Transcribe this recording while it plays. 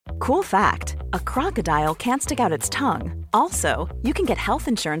Cool fact, a crocodile can't stick out its tongue. Also, you can get health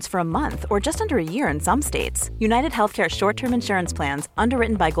insurance for a month or just under a year in some states. United Healthcare short-term insurance plans,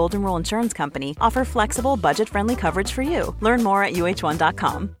 underwritten by Golden Rule Insurance Company, offer flexible, budget-friendly coverage for you. Learn more at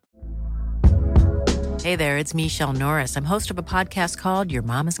uh1.com. Hey there, it's Michelle Norris. I'm host of a podcast called Your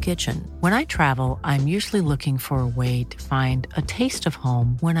Mama's Kitchen. When I travel, I'm usually looking for a way to find a taste of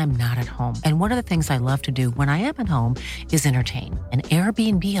home when I'm not at home. And one of the things I love to do when I am at home is entertain. And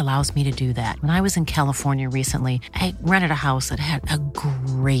Airbnb allows me to do that. When I was in California recently, I rented a house that had a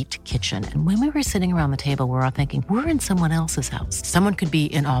great kitchen. And when we were sitting around the table, we were all thinking, we're in someone else's house. Someone could be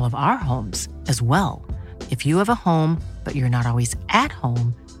in all of our homes as well. If you have a home, but you're not always at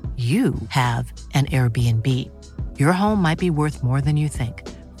home, you have an Airbnb. Your home might be worth more than you think.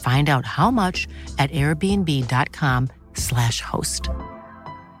 Find out how much at airbnb.com/host.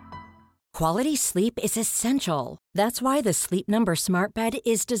 Quality sleep is essential. That's why the Sleep Number Smart Bed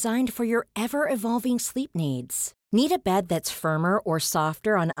is designed for your ever-evolving sleep needs. Need a bed that's firmer or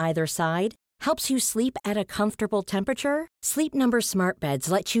softer on either side? Helps you sleep at a comfortable temperature? Sleep Number Smart Beds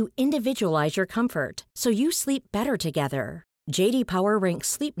let you individualize your comfort, so you sleep better together. J.D. Power ranks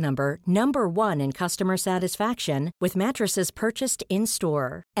Sleep Number number 1 in customer satisfaction with mattresses purchased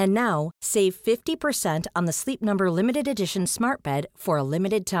in-store. And now, save 50% on the Sleep Number Limited Edition Smart Bed for a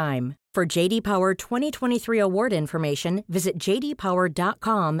limited time. For J.D. Power 2023 award information, visit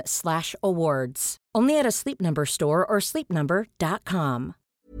jdpower.com/awards. Only at a Sleep Number store or sleepnumber.com.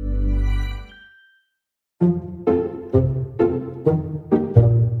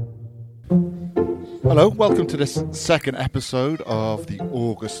 Hello, welcome to this second episode of the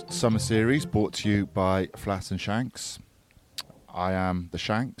August Summer Series, brought to you by Flats and Shanks. I am the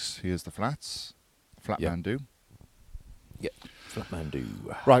Shanks, he is the Flats. Flatman do. Yep, Flatman do.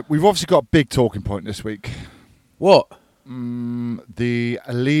 Right, we've obviously got a big talking point this week. What? The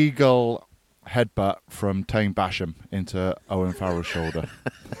illegal headbutt from Tane Basham into Owen Farrell's shoulder.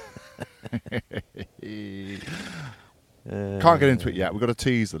 Can't get into it yet. We've got to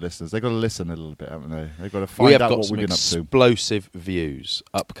tease the listeners. They've got to listen a little bit, haven't they? They've got to find out what we've been up to. Explosive views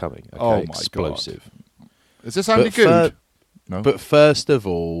upcoming. Okay? Oh my explosive. God. Is this sounding good? No. But first of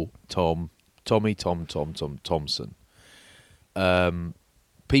all, Tomson.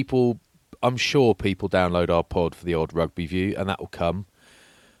 People, I'm sure people download our pod for the odd rugby view, and that will come.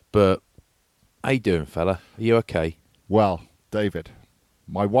 But how you doing, fella? Are you okay? Well, David,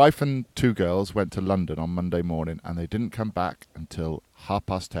 my wife and two girls went to London on Monday morning, and they didn't come back until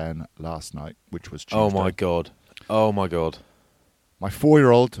 10:30 last night, which was Tuesday. Oh, my God. Oh, my God. My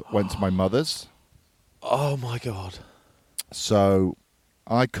 4-year-old went to my mother's. Oh, my God. So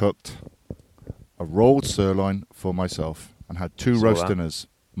I cooked a rolled sirloin for myself and had two roast dinners,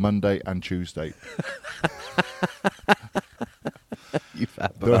 Monday and Tuesday. You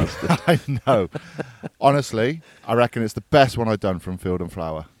fat bastard. I know. Honestly, I reckon it's the best one I've done from Field and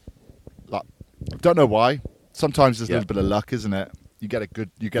Flour. Like, I don't know why. Sometimes there's a little bit of luck, isn't it? You get a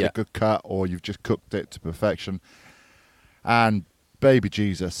good cut, or you've just cooked it to perfection. And baby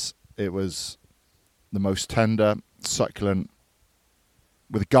Jesus, it was the most tender, succulent,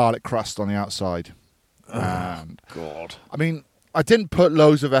 with a garlic crust on the outside. And God. I mean, I didn't put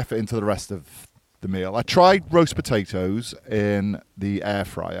loads of effort into the rest of the meal. I tried roast potatoes in the air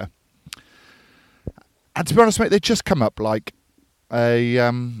fryer, and to be honest, mate, they just come up like a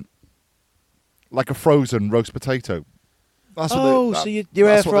frozen roast potato. That's so your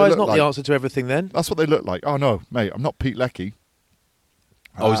air fryer's not the answer to everything then? That's what they look like. Oh no, mate, I'm not Pete Leckie.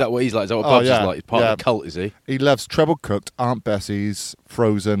 Is that what he's like? Is that what Bubs is like? He's part of the cult, is he? He loves treble cooked Aunt Bessie's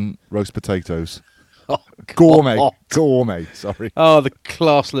frozen roast potatoes. Oh, Gourmet, sorry. Oh, the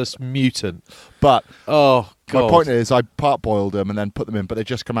classless mutant. But my point is, I part-boiled them and then put them in, but they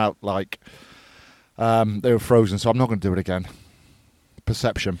just come out like they were frozen, so I'm not going to do it again.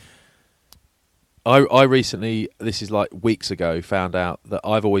 Perception. I recently, this is like weeks ago, found out that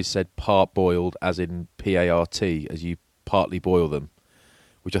I've always said part-boiled as in P-A-R-T, as you partly boil them,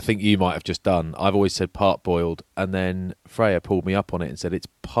 which I think you might have just done. I've always said part-boiled, and then Freya pulled me up on it and said it's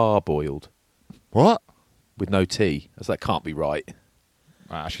par-boiled. What? With no T. That can't be right.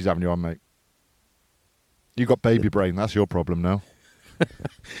 She's having you on, mate. You got baby brain. That's your problem now.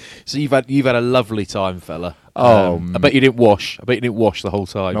 So you've had a lovely time, fella. I bet you didn't wash. I bet you didn't wash the whole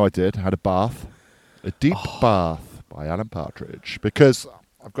time. No, I did. I had a bath. A deep bath by Alan Partridge. Because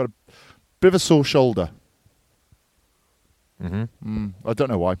I've got a bit of a sore shoulder. Mm-hmm. I don't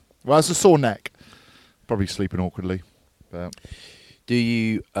know why. Well, it's a sore neck. Probably sleeping awkwardly. But do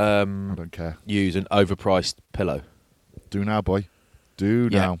you I don't care. Use an overpriced pillow? Do now, boy. Do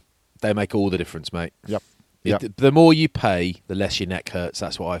now. They make all the difference, mate. Yep. Yep. The more you pay, the less your neck hurts.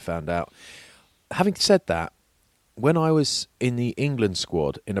 That's what I found out. Having said that, when I was in the England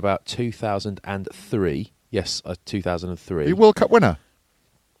squad in about 2003, yes, 2003. Are you World Cup winner?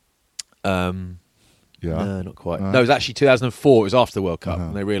 Yeah. Yeah. No, not quite. No, it was actually 2004. It was after the World Cup, Uh-huh.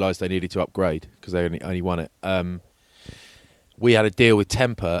 and they realised they needed to upgrade because they only won it. We had a deal with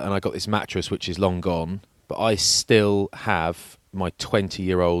Tempur, and I got this mattress, which is long gone, but I still have my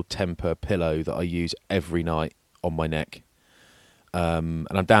 20-year-old Tempur pillow that I use every night on my neck. And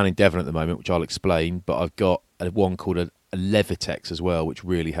I'm down in Devon at the moment, which I'll explain, but I've got one called a Levitex as well, which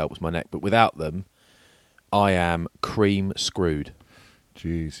really helps my neck. But without them, I am cream screwed.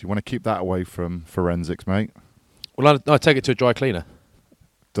 Jeez, you want to keep that away from forensics, mate? Well, I take it to a dry cleaner.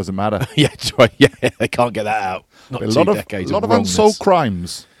 Doesn't matter. Yeah, yeah, they can't get that out. Not a 2 lot decades of wrongness. unsolved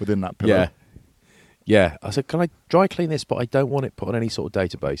crimes within that pillow. Yeah. Yeah. I said, can I dry clean this, but I don't want it put on any sort of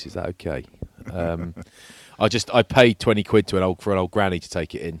database. Is that okay? I paid 20 quid for an old granny to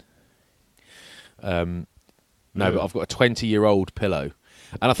take it in. But I've got a 20-year-old pillow.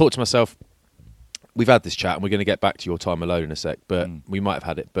 And I thought to myself, we've had this chat and we're going to get back to your time alone in a sec, but we might have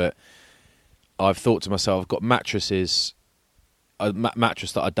had it. But I've thought to myself, I've got mattresses, a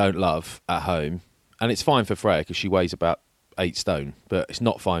mattress that I don't love at home. And it's fine for Freya because she weighs about 8 stone, but it's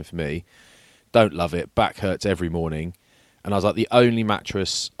not fine for me. Don't love it. Back hurts every morning. And I was like, the only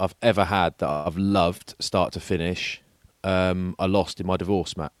mattress I've ever had that I've loved start to finish, I lost in my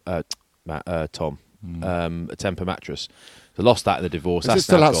divorce, Tom, a Tempur mattress. So I lost that in the divorce. Is That's it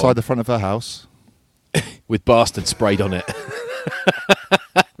still now outside gone, the front of her house? with bastard sprayed on it.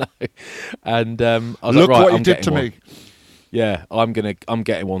 No. And I was Look like, right, what you I'm did getting to one. me. Yeah, I'm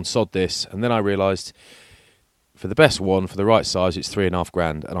getting one. Sod this. And then I realised, for the best one, for the right size, it's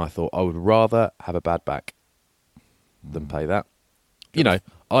 $3,500. And I thought I would rather have a bad back than pay that. You know,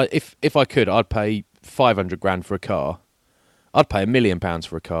 if I could, I'd pay $500,000 for a car. I'd pay £1 million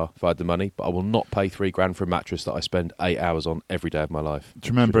for a car if I had the money, but I will not pay $3,000 for a mattress that I spend 8 hours on every day of my life. Do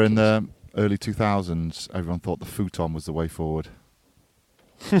you remember in the early 2000s, everyone thought the futon was the way forward?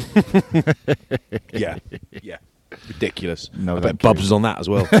 Yeah, yeah, ridiculous. No, I bet thank Bubs you. was on that as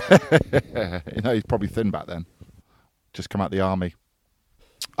well. You know, he's probably thin back then. Just come out the army.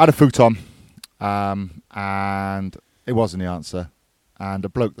 I had a futon, and it wasn't the answer. And a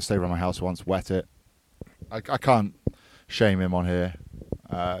bloke that stayed around my house once wet it. I can't shame him on here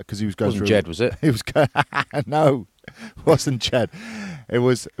because he was going Wasn't through. Jed, was it? He was going. No, it wasn't Jed. It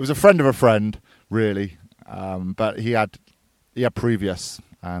was a friend of a friend, really. But he had previous,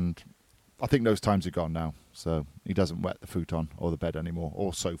 and I think those times are gone now. So he doesn't wet the futon or the bed anymore,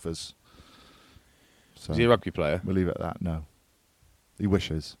 or sofas. So Is he a rugby player? we'll leave it at that. No, he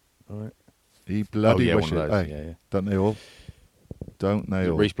wishes. All right. He bloody one of wishes. those. Hey, Yeah. don't they all? Don't they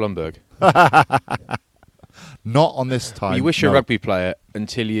all? Reece Blumberg. Not on this time. You wish you're no. a rugby player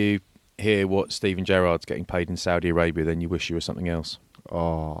until you hear what Steven Gerrard's getting paid in Saudi Arabia, then you wish you were something else.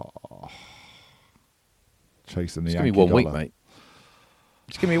 Oh, chasing the Just give me Yankee 1 week, dollar. mate.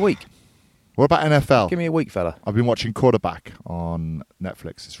 Just give me a week. What about NFL? Give me a week, fella. I've been watching Quarterback on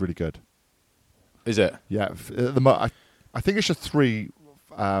Netflix. It's really good. Is it? Yeah, I think it's just 3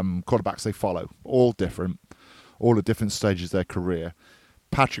 quarterbacks they follow, all different, all at different stages of their career.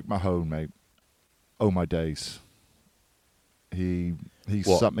 Patrick Mahomes, mate. Oh my days. He's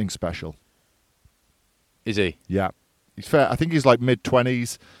What? something special. Is he? Yeah, he's fair. I think he's like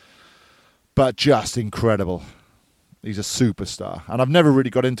mid-20s, but just incredible. He's a superstar, and I've never really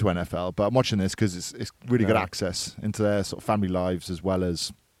got into NFL, but I'm watching this because it's really good access into their sort of family lives as well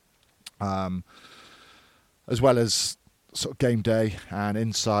as sort of game day and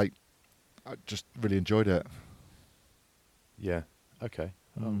insight. I just really enjoyed it. Yeah. Okay.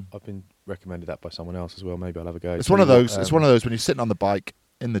 I've been recommended that by someone else as well. Maybe I'll have a go. It's one of those. It's one of those when you're sitting on the bike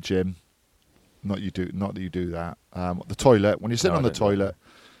in the gym. Not that you do that. The toilet when you're sitting No, on I the don't do toilet,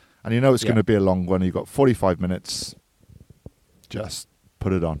 and you know it's Yeah. going to be a long one. You've got 45 minutes. Just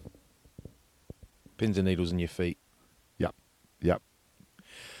put it on. Pins and needles in your feet. Yep.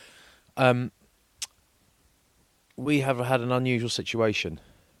 We have had an unusual situation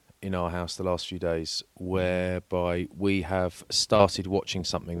in our house the last few days whereby we have started watching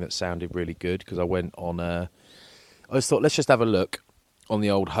something that sounded really good because I went on I just thought, let's just have a look on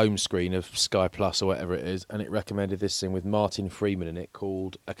the old home screen of Sky Plus or whatever it is, and it recommended this thing with Martin Freeman in it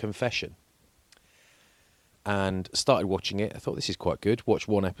called A Confession. And started watching it. I thought, this is quite good. Watched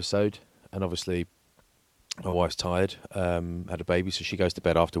 1 episode, and obviously my wife's tired, had a baby, so she goes to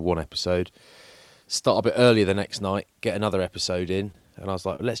bed after 1 episode. Start a bit earlier the next night, get another episode in, and I was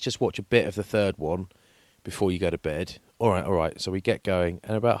like, let's just watch a bit of the 3rd one before you go to bed. All right. So we get going,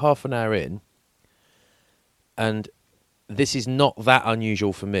 and about half an hour in, And this is not that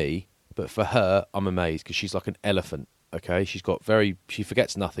unusual for me, but for her, I'm amazed because she's like an elephant. Okay, she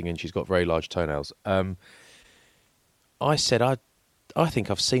forgets nothing, and she's got very large toenails. I said, I think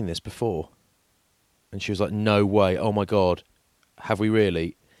I've seen this before, and she was like, "No way! Oh my God, have we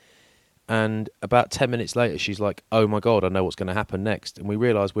really?" And about 10 minutes later, she's like, "Oh my God, I know what's going to happen next." And we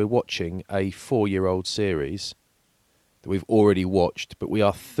realise we're watching a 4-year-old series that we've already watched, but we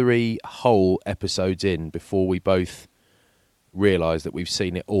are 3 whole episodes in before we both realise that we've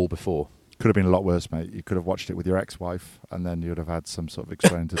seen it all before. Could have been a lot worse, mate. You could have watched it with your ex-wife, and then you'd have had some sort of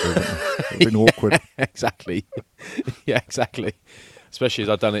explaining to do. It would have been awkward. Exactly. Yeah, exactly. Especially as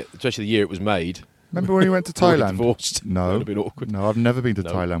I'd done it, especially the year it was made. Remember when you went to Thailand? Divorced. No. It would have been awkward. No, I've never been to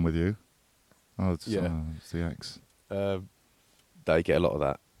No. Thailand with you. Oh, it's Yeah. the ex. They get a lot of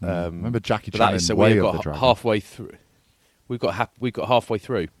that. Remember Jackie But Chan that is, so in Way we've of the got Dragon? halfway through. We've got halfway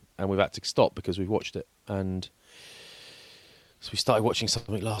through, and we've had to stop because we've watched it. And so we started watching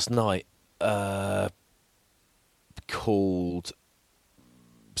something last night called.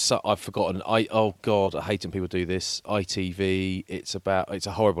 So I've forgotten. Oh God, I hate when people do this. ITV. It's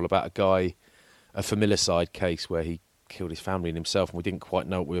horrible about a guy, a familicide case where he killed his family and himself, and we didn't quite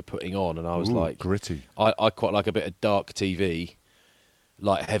know what we were putting on. And I was like, gritty. I quite like a bit of dark TV.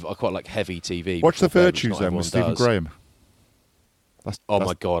 I quite like heavy TV. Watch The before bed, which Virtues not then everyone with Stephen does. Graham. Oh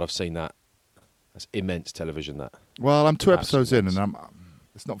my God, I've seen that. That's immense television. That. Well, I'm 2 episodes in, Absolutely. and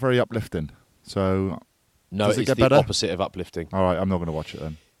it's not very uplifting. So, No, does it it's get the better? opposite of uplifting. All right, I'm not going to watch it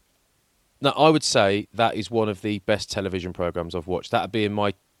then. No, I would say that is one of the best television programs I've watched. That would be in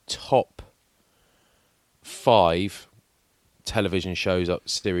my top 5 television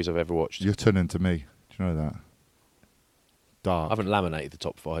series I've ever watched. You're turning to me. Do you know that? Dark. I haven't laminated the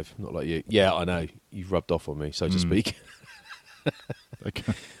top 5, not like you. Yeah, I know. You've rubbed off on me, so to speak.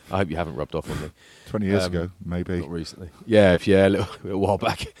 Okay. I hope you haven't rubbed off on me. 20 years ago, maybe. Not recently. Yeah, a little while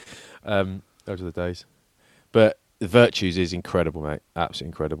back. Those are the days. But The Virtues is incredible, mate. Absolutely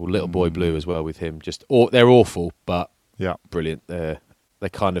incredible. Little Boy Blue as well with him. They're awful, but Yeah. brilliant. They're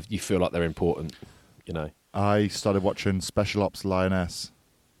kind of, you feel like they're important, you know. I started watching Special Ops Lioness.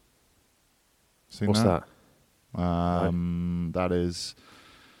 Seen What's that? That is,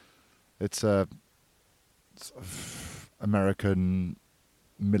 it's a American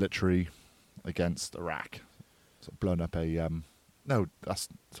military against Iraq. So blown up a that's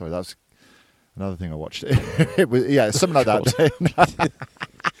another thing I watched. It was something like that.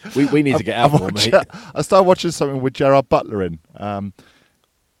 We need to get out more, mate. I started watching something with Gerard Butler in.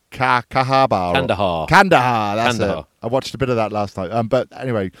 Kandahar. That's Kandahar. it. I watched a bit of that last night. But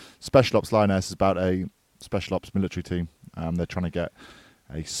anyway, Special Ops Lioness is about a special ops military team. They're trying to get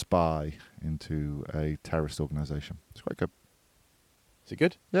a spy into a terrorist organisation. It's quite good. Is it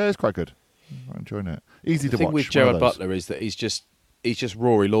good? Yeah, it's quite good. I'm enjoying it. Easy The to thing watch. with one of Gerard those. Butler is that he's just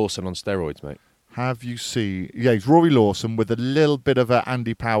Rory Lawson on steroids, mate. Have you seen? Yeah, he's Rory Lawson with a little bit of an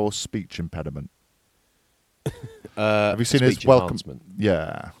Andy Powell speech impediment. Have you seen his speech welcome? enhancement.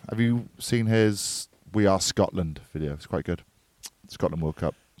 Yeah. Have you seen his "We Are Scotland" video? It's quite good. Scotland World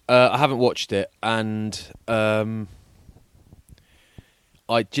Cup. I haven't watched it, and do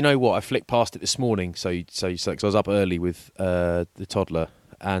you know what? I flicked past it this morning, so because I was up early with the toddler,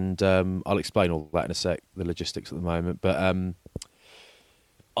 and I'll explain all that in a sec, the logistics at the moment. But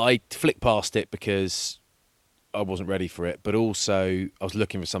I flicked past it because I wasn't ready for it, but also I was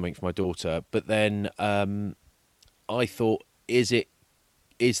looking for something for my daughter. But then I thought, is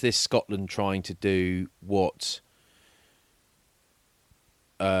this Scotland trying to do what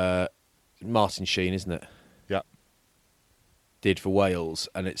Martin Sheen, isn't it? Yeah. Did for Wales,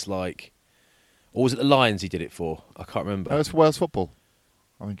 and it's like, or was it the Lions he did it for? I can't remember. No, it's for Wales football.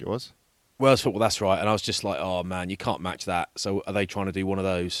 I think it was. Wales football, that's right. And I was just like, oh man, you can't match that. So are they trying to do one of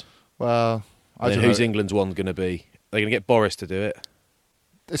those? Well, I And don't then who's know. England's one going to be? Are they going to get Boris to do it?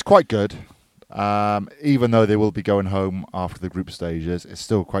 It's quite good. Even though they will be going home after the group stages, it's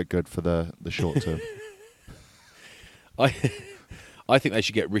still quite good for the short term. I think they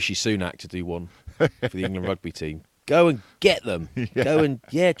should get Rishi Sunak to do one for the England rugby team. Go and get them. Yeah. Go and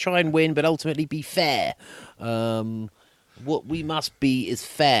try and win, but ultimately be fair. What we must be is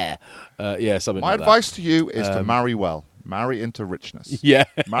fair. Something My like advice to you is to marry well. Marry into richness. that. Yeah.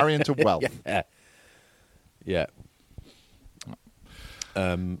 Marry into wealth. Yeah.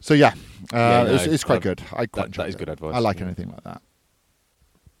 So yeah, Yeah, no, it's quite good. I quite enjoy that is it. good advice. I like Yeah. anything like that.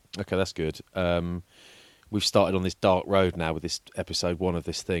 Okay, that's good. We've started on this dark road now with this episode 1 of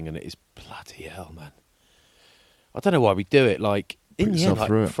this thing, and it is bloody hell, man. I don't know why we do it. Like, Put in the yourself end,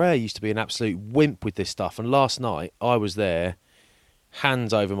 through like, it. Freya used to be an absolute wimp with this stuff, and last night I was there,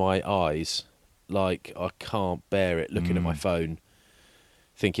 hands over my eyes, like, I can't bear it, looking at my phone,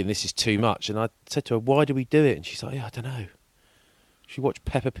 thinking this is too much. And I said to her, why do we do it? And she's like, I don't know. Should we watch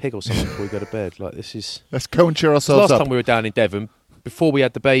Peppa Pig or something before we go to bed? Like, this is... Let's go and cheer ourselves Last up. time we were down in Devon, before we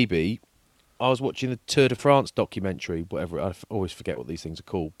had the baby, I was watching the Tour de France documentary, whatever. I always forget what these things are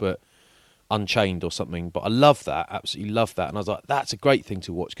called, but Unchained or something. But I love that, absolutely love that. And I was like, that's a great thing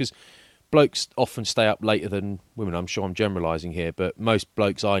to watch, because blokes often stay up later than women. I'm sure I'm generalising here, but most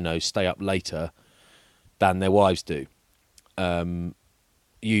blokes I know stay up later than their wives do. Do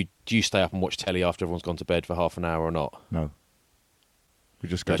you stay up and watch telly after everyone's gone to bed for half an hour or not? No. We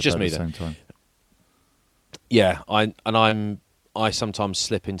just go No, it's to just bed me at the then. same time. Yeah, I sometimes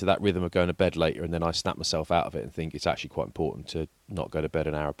slip into that rhythm of going to bed later, and then I snap myself out of it and think it's actually quite important to not go to bed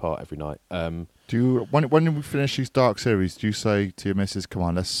an hour apart every night. Do you, when we finish these dark series, do you say to your missus, come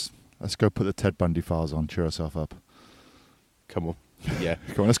on, let's go put the Ted Bundy files on, cheer ourselves up? Come on, yeah.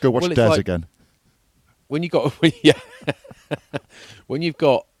 Come on, let's go watch Well, it's Des like- again. When you've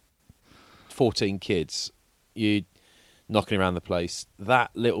got 14 kids, you knocking around the place,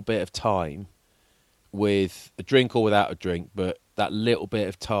 that little bit of time with a drink or without a drink, but that little bit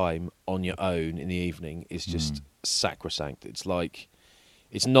of time on your own in the evening is just sacrosanct. It's like,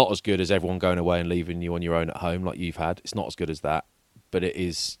 it's not as good as everyone going away and leaving you on your own at home like you've had. It's not as good as that, but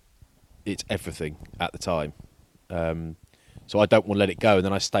it's everything at the time. So I don't want to let it go, and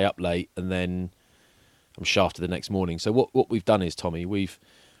then I stay up late, and then I'm shafted the next morning. So what we've done is, Tommy,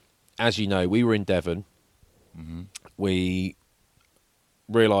 as you know, we were in Devon. Mm-hmm. We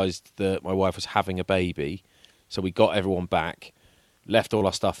realised that my wife was having a baby, so we got everyone back, left all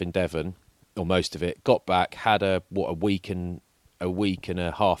our stuff in Devon, or most of it, got back, had a week and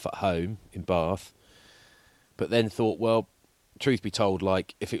a half at home in Bath, but then thought, well, truth be told,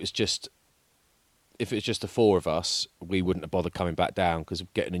 like, if it was just the four of us, we wouldn't have bothered coming back down, because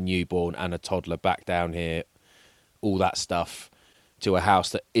getting a newborn and a toddler back down here, all that stuff, to a house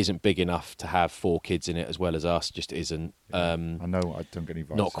that isn't big enough to have 4 kids in it as well as us, just isn't. I know I don't get any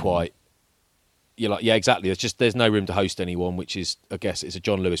vibes. Not quite. You're like, yeah, exactly. There's no room to host anyone, which is, I guess, it's a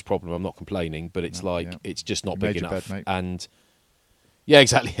John Lewis problem. I'm not complaining, but it's it's just not You big made your enough. bed, mate. And yeah,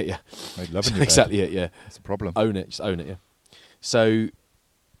 exactly. Yeah, Made love in your exactly bed. it. Yeah, That's a problem. own it. Just own it. Yeah. So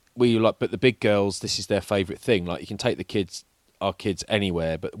we were like, but the big girls, this is their favourite thing. Like, you can take our kids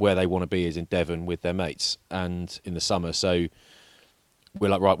anywhere, but where they want to be is in Devon with their mates, and in the summer. So we're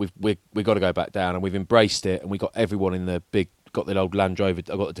like, right, we've got to go back down, and we've embraced it, and we got everyone in the big, got the old Land Rover.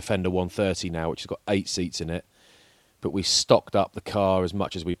 I've got the Defender 130 now, which has got 8 seats in it. But we stocked up the car as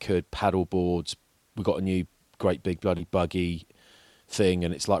much as we could, paddle boards. We got a new great big bloody buggy thing,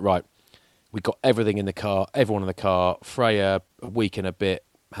 and it's like, right, we got everything in the car, everyone in the car. Freya, a week and a bit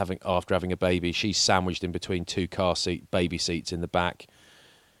after having a baby, she's sandwiched in between 2 baby seats in the back.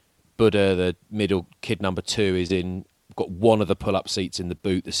 Buddha, the middle kid number 2, is in. Got one of the pull-up seats in the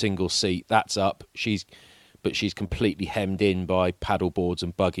boot, the single seat, that's up. She's completely hemmed in by paddle boards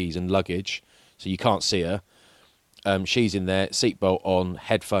and buggies and luggage, so you can't see her. She's in there, seatbelt on,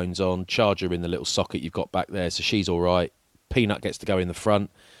 headphones on, charger in the little socket you've got back there, so she's all right. Peanut gets to go in the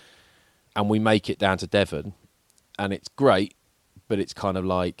front, and we make it down to Devon, and it's great, but it's kind of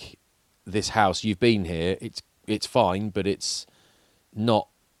like, this house, you've been here, it's fine, but it's not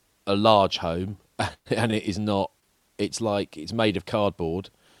a large home, and it is not. It's like, it's made of cardboard,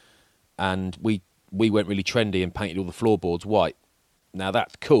 and we went really trendy and painted all the floorboards white. Now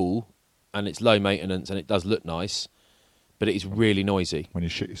that's cool, and it's low maintenance, and it does look nice, but it is really noisy. When you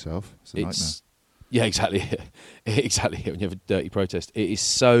shit yourself, it's a nightmare. Yeah, exactly. Exactly. When you have a dirty protest, it is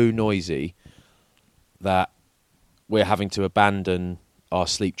so noisy that we're having to abandon our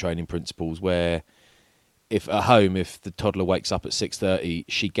sleep training principles, where if at home, if the toddler wakes up at 6:30,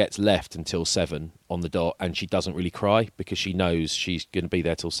 she gets left until 7 on the dot, and she doesn't really cry because she knows she's going to be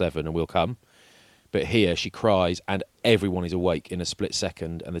there till 7 and we'll come. But here she cries and everyone is awake in a split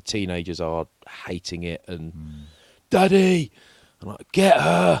second, and the teenagers are hating it and Daddy, I'm like, get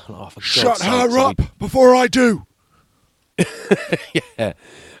her. I'm like, for Shut God's her sake. So up before I do. yeah.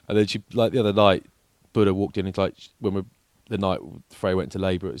 And then she, like the other night, Buddha walked in and like, the night Freya went to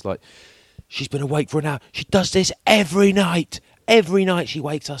labour, it was like, she's been awake for an hour. She does this every night. Every night she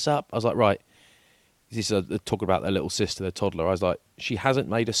wakes us up. I was like, right. This is talking about their little sister, their toddler. I was like, she hasn't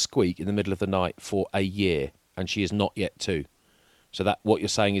made a squeak in the middle of the night for a year, and she is not yet 2. So that what you're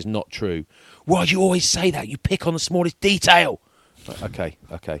saying is not true. Why do you always say that? You pick on the smallest detail. Like, okay.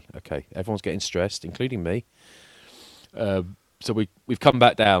 Everyone's getting stressed, including me. So we've come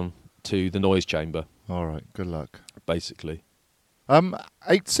back down to the noise chamber. All right, good luck. Basically.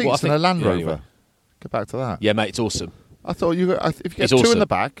 8 seats in a Land Rover. Anyway. Get back to that. Yeah, mate, it's awesome. I thought if you get It's 2 in awesome. the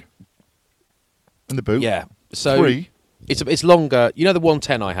back. In the boot? Yeah. So 3? It's longer. You know the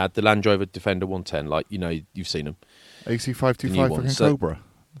 110 I had, the Land Rover Defender 110, like, you know, you've seen them. AC525 fucking Cobra.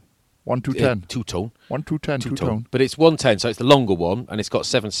 1-2-10. Two-tone. 1-2-10, two-tone. But it's 110, so it's the longer one, and it's got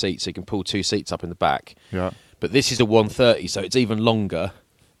 7 seats, so you can pull 2 seats up in the back. Yeah. But this is a 130, so it's even longer.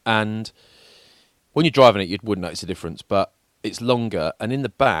 And when you're driving it, you wouldn't notice the difference, but it's longer. And in the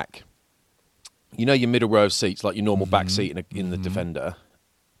back, you know your middle row of seats, like your normal back seat in the Defender,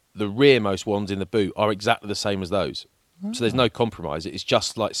 the rearmost ones in the boot are exactly the same as those. So there's no compromise. It's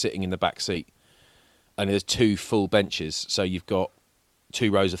just like sitting in the back seat. And there's 2 full benches, so you've got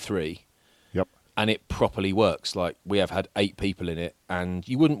 2 rows of 3. Yep. And it properly works. Like, we have had 8 people in it, and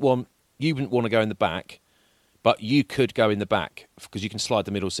you wouldn't want to go in the back, but you could go in the back because you can slide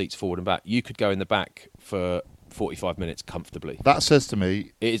the middle seats forward and back. You could go in the back for 45 minutes comfortably. That says to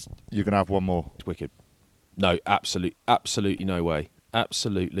me, It is you're going to have one more. It's wicked. No, absolutely no way.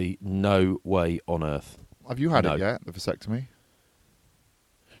 Absolutely no way on earth. Have you had No. it yet, the vasectomy?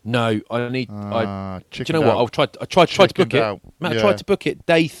 No, I need. Do you know what? I tried to book Chickened it. out. Man, I Yeah. tried to book it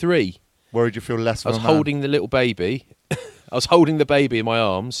day 3. Worried you feel less I of was a man? holding the little baby. I was holding the baby in my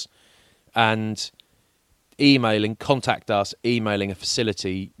arms, and emailing a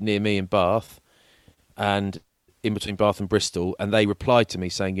facility near me in Bath, and in between Bath and Bristol, and they replied to me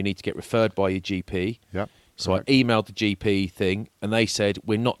saying you need to get referred by your GP. Yep. So I emailed the GP thing, and they said,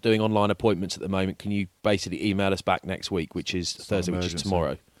 we're not doing online appointments at the moment. Can you basically email us back next week, which is Thursday, which is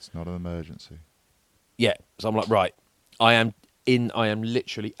tomorrow? It's not an emergency. Yeah. So I'm like, right, I am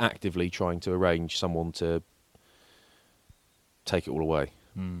literally actively trying to arrange someone to take it all away.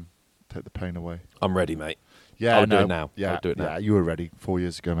 Take the pain away. I'm ready, mate. Yeah, I'll do it now. Yeah, I'll do it now. Yeah, you were ready 4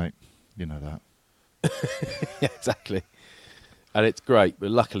 years ago, mate. You know that. Yeah, exactly. And it's great.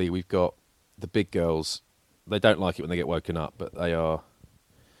 But luckily, we've got the big girls. They don't like it when they get woken up, but they are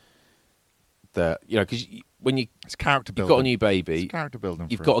there. You know, because when It's character you've building. got a new baby, It's character building.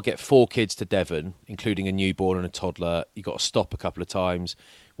 you've for got it. to get 4 kids to Devon, including a newborn and a toddler. You've got to stop a couple of times.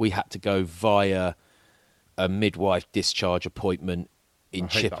 We had to go via a midwife discharge appointment in I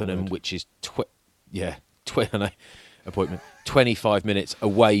hate that Chippenham, word. which is appointment 25 minutes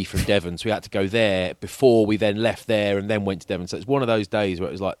away from Devon. So we had to go there before we then left there and then went to Devon. So it's one of those days where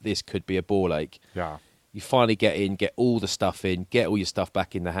it was like, this could be a ball ache. Yeah. You finally get in, get all the stuff in, get all your stuff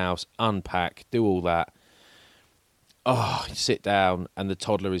back in the house, unpack, do all that. Oh, you sit down and the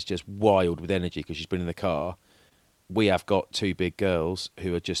toddler is just wild with energy because she's been in the car. We have got 2 big girls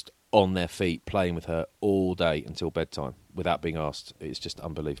who are just on their feet playing with her all day until bedtime without being asked. It's just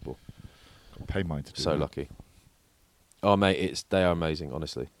unbelievable. Pay mine to do So that. lucky. Oh, mate, they are amazing,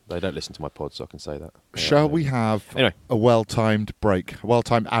 honestly. They don't listen to my pod, so I can say that. They are Shall we amazing. have Anyway. a well-timed break? A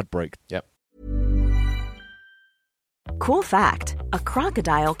well-timed ad break? Yep. Cool fact, a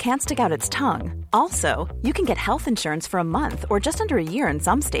crocodile can't stick out its tongue. Also, you can get health insurance for a month or just under a year in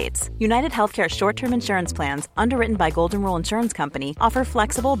some states. United Healthcare short-term insurance plans, underwritten by Golden Rule Insurance Company, offer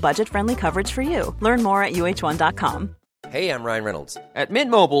flexible, budget-friendly coverage for you. Learn more at uh1.com. Hey, I'm Ryan Reynolds. At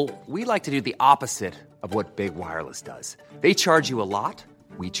Mint Mobile, we like to do the opposite of what Big Wireless does. They charge you a lot,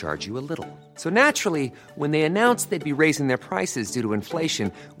 we charge you a little. So naturally, when they announced they'd be raising their prices due to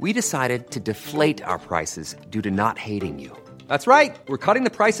inflation, we decided to deflate our prices due to not hating you. That's right. We're cutting the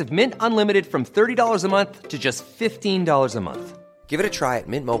price of Mint Unlimited from $30 a month to just $15 a month. Give it a try at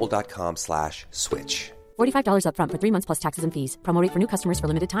mintmobile.com/switch. $45 up front for 3 months plus taxes and fees. Promo rate for new customers for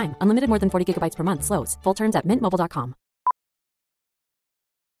limited time. Unlimited more than 40 gigabytes per month. Slows full terms at mintmobile.com.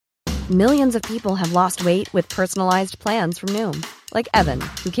 Millions of people have lost weight with personalized plans from Noom. Like Evan,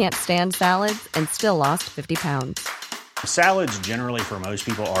 who can't stand salads and still lost 50 pounds. Salads generally for most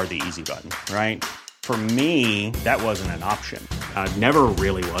people are the easy button, right? For me, that wasn't an option. I never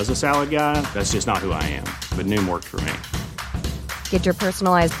really was a salad guy. That's just not who I am. But Noom worked for me. Get your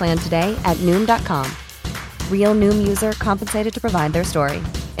personalized plan today at Noom.com. Real Noom user compensated to provide their story.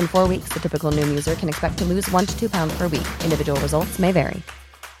 In 4 weeks, the typical Noom user can expect to lose 1 to 2 pounds per week. Individual results may vary.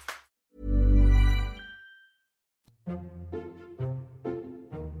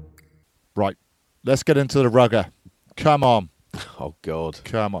 Right. Let's get into the rugger. Come on. Oh, God.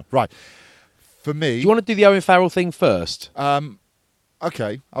 Come on. Right. For me... Do you want to do the Owen Farrell thing first?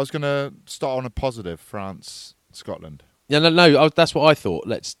 Okay. I was going to start on a positive. France, Scotland. Yeah, no. That's what I thought.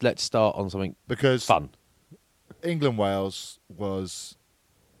 Let's start on something Because fun. England-Wales was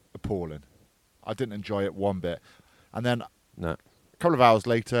appalling. I didn't enjoy it one bit. And then No. a couple of hours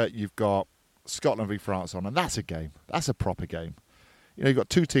later, you've got Scotland v France on, and that's a game. That's a proper game. You know, you've got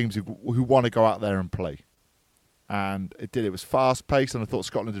 2 teams who want to go out there and play. And it was fast-paced, and I thought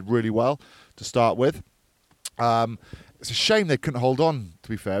Scotland did really well to start with. It's a shame they couldn't hold on, to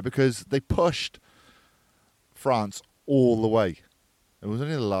be fair, because they pushed France all the way. It was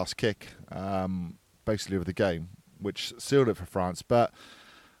only the last kick, basically, of the game, which sealed it for France. But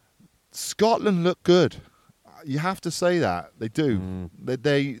Scotland look good. You have to say that. They do.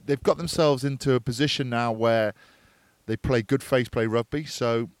 They've got themselves into a position now where they play good face play rugby,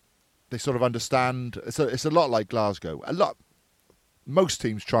 so they sort of understand. It's a lot like Glasgow. Most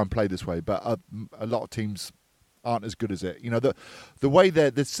teams try and play this way, but a lot of teams aren't as good as it. You know, the way the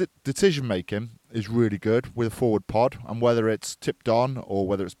decision making is really good with a forward pod, and whether it's tipped on or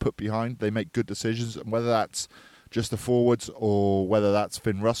whether it's put behind, they make good decisions, and whether that's just the forwards or whether that's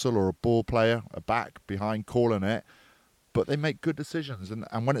Finn Russell or a ball player, a back behind calling it, but they make good decisions,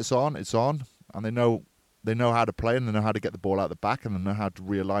 and when it's on, and they know how to play, and they know how to get the ball out the back, and they know how to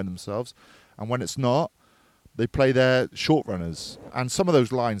realign themselves, and when it's not, they play their short runners, and some of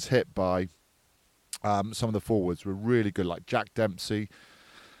those lines hit by some of the forwards were really good, like Jack Dempsey,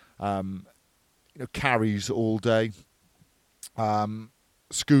 carries all day,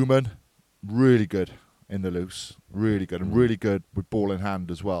 Schoeman, really good in the loose, really good, and really good with ball in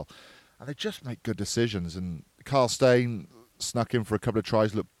hand as well. And they just make good decisions. And Carl Steyn snuck in for a couple of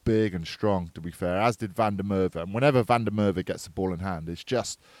tries, looked big and strong, to be fair, as did Van der Merwe. And whenever Van der Merwe gets the ball in hand,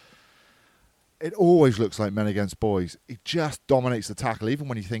 it always looks like men against boys. He just dominates the tackle, even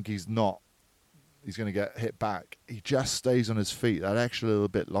when you think he's going to get hit back. He just stays on his feet that extra little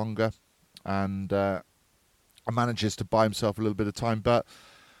bit longer and manages to buy himself a little bit of time. But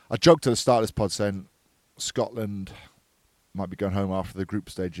I joked at the start of this pod saying Scotland might be going home after the group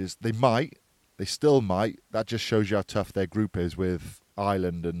stages. They still might. That just shows you how tough their group is with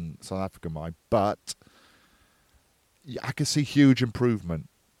Ireland and South Africa might. But I can see huge improvement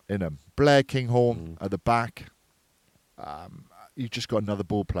in them. Blair Kinghorn at the back. You've just got another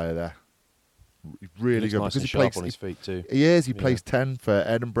ball player there. Really good. Nice and sharp on his feet too. He is. He plays 10 for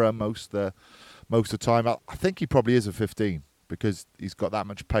Edinburgh most of the time. I think he probably is a 15 because he's got that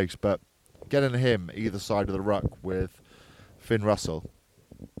much pace. But getting him either side of the ruck with Finn Russell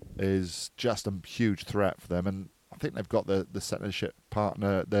is just a huge threat for them. And I think they've got the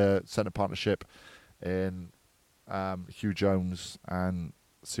centre partnership in Hugh Jones and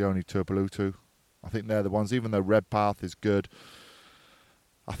Sione Tuipulotu. I think they're the ones. Even though Redpath is good,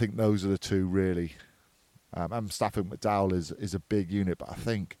 I think those are the two really. And Stafford McDowell is a big unit, but I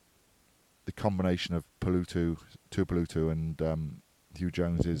think the combination of Tuipulotu and Hugh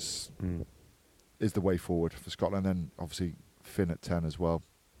Jones is the way forward for Scotland. And then obviously Finn at 10 as well.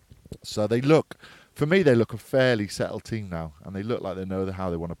 So they look a fairly settled team now, and they look like they know how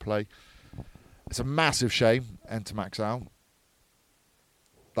they want to play. It's a massive shame Ntamack's out.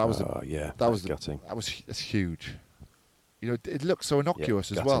 Gutting. That's huge. You know, it looked so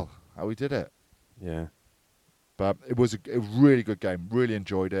innocuous as well how he did it. Yeah, but it was a really good game. Really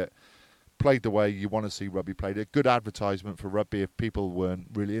enjoyed it. Played the way you want to see rugby played. A good advertisement for rugby. If people weren't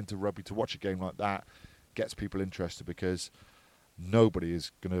really into rugby, to watch a game like that gets people interested, because nobody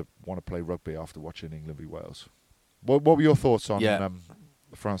is going to want to play rugby after watching England v Wales. What were your thoughts on the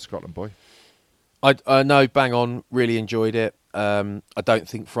France-Scotland, boy? I know, bang on. Really enjoyed it. I don't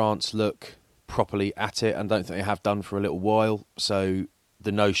think France look properly at it, and don't think they have done for a little while. So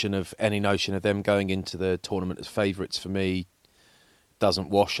the notion of them going into the tournament as favourites for me doesn't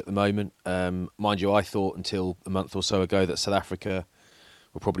wash at the moment. Mind you, I thought until a month or so ago that South Africa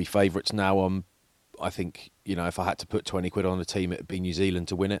were probably favourites. Now I think, if I had to put 20 quid on a team, it would be New Zealand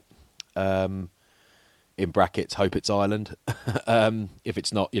to win it. In brackets, hope it's Ireland. If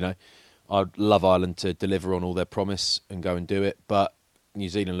it's not, I'd love Ireland to deliver on all their promise and go and do it. But New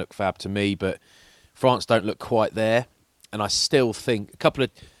Zealand look fab to me, but France don't look quite there. And I still think a couple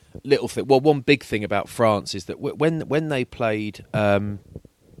of little things. Well, one big thing about France is that when they played Ireland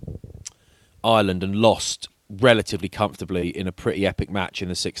and lost relatively comfortably in a pretty epic match in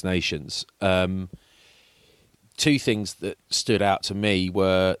the Six Nations, two things that stood out to me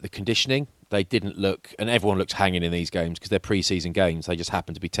were the conditioning. They didn't look, and everyone looks hanging in these games because they're pre-season games. They just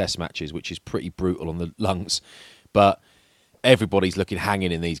happen to be test matches, which is pretty brutal on the lungs. But everybody's looking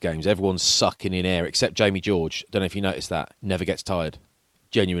hanging in these games. Everyone's sucking in air, except Jamie George. Don't know if you noticed that. Never gets tired.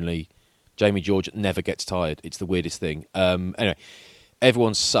 Genuinely, Jamie George never gets tired. It's the weirdest thing. Anyway,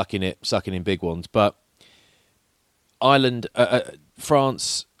 everyone's sucking in big ones. But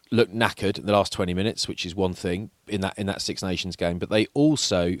France looked knackered in the last 20 minutes, which is one thing in that Six Nations game. But they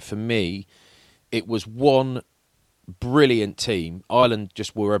also, for me, it was one brilliant team. Ireland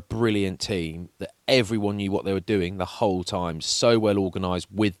just were a brilliant team that everyone knew what they were doing the whole time. So well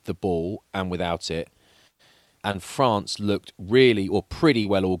organised with the ball and without it. And France looked really or pretty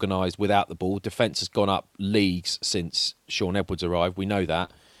well organised without the ball. Defence has gone up leagues since Sean Edwards arrived. We know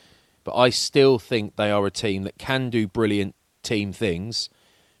that. But I still think they are a team that can do brilliant team things,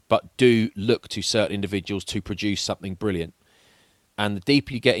 but do look to certain individuals to produce something brilliant. And the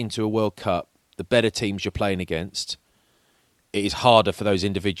deeper you get into a World Cup, the better teams you're playing against, it is harder for those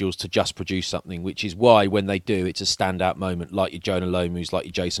individuals to just produce something, which is why when they do, it's a standout moment, like your Jonah Lomu's, like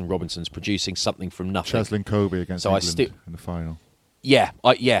your Jason Robinson's, producing something from nothing. Cheslin Kobe against England in the final. Yeah,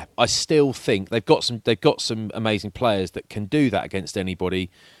 I still think they've got some amazing players that can do that against anybody,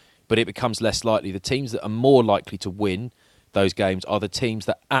 but it becomes less likely. The teams that are more likely to win those games are the teams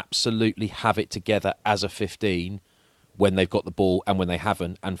that absolutely have it together as a 15 when they've got the ball and when they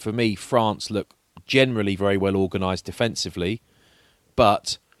haven't. And for me, France look generally very well organised defensively,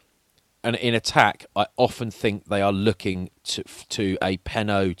 but in attack, I often think they are looking to a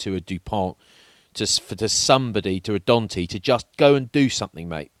Penaud, to a Dupont, to somebody, to a Donty, to just go and do something,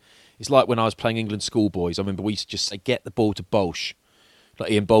 mate. It's like when I was playing England schoolboys. I remember we used to just say, get the ball to Bolsh,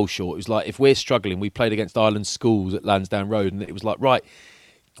 like Ian Bolshaw. It was like, if we're struggling, we played against Ireland schools at Lansdowne Road, and it was like, right,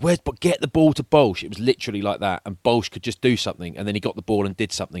 but get the ball to Bolsh. It was literally like that, and Bolsh could just do something, and then he got the ball and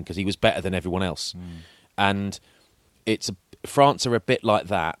did something because he was better than everyone else. And France are a bit like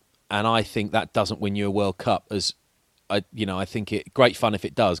that, and I think that doesn't win you a World Cup. I think it great fun if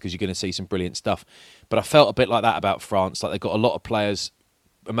it does, because you're going to see some brilliant stuff. But I felt a bit like that about France. Like they've got a lot of players,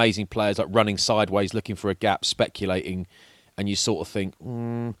 amazing players, like running sideways, looking for a gap, speculating, and you sort of think,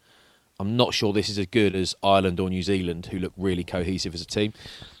 I'm not sure this is as good as Ireland or New Zealand, who look really cohesive as a team.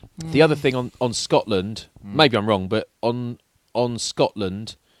 The other thing on Scotland, maybe I'm wrong, but on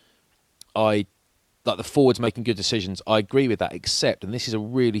Scotland, I like the forwards making good decisions. I agree with that, except, and this is a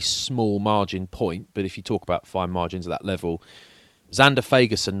really small margin point, but if you talk about fine margins at that level, Xander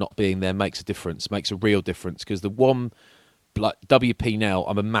Fagerson not being there makes a real difference, because the one, like WP now,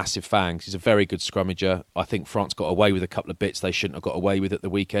 I'm a massive fan because he's a very good scrummager. I think France got away with a couple of bits they shouldn't have got away with at the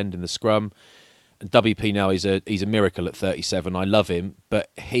weekend in the scrum. And WP now he's a miracle at 37. I love him,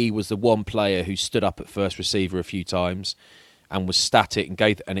 but he was the one player who stood up at first receiver a few times and was static,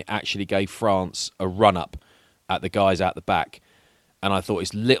 and it actually gave France a run up at the guys out the back. And I thought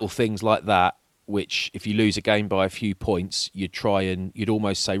it's little things like that which, if you lose a game by a few points, you'd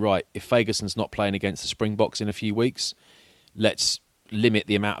almost say, right, if Fagerson's not playing against the Springboks in a few weeks, let's limit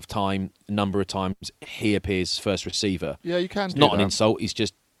the amount of number of times he appears as first receiver. Yeah, you can it's do not that. an insult. It's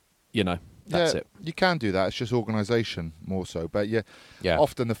just, that's it. You can do that. It's just organisation more so. But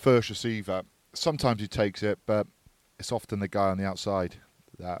often the first receiver, sometimes he takes it, but it's often the guy on the outside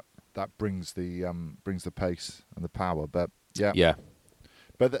that brings the pace and the power. But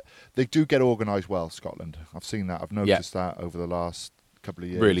but they do get organised well, Scotland. I've seen that. I've noticed that over the last couple of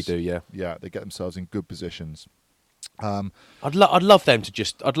years. Really do, yeah. Yeah, they get themselves in good positions. I'd love them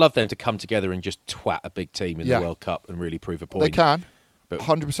to come together and just twat a big team in the World Cup and really prove a point. They can, but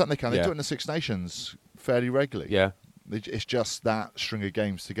 100% they can. They do it in the Six Nations fairly regularly. Yeah, it's just that string of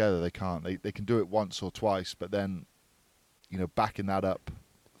games together. They can't. They can do it once or twice, but then, backing that up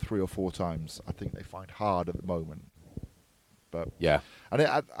 3 or 4 times, I think they find hard at the moment. But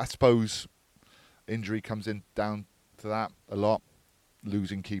and I suppose injury comes in down to that a lot.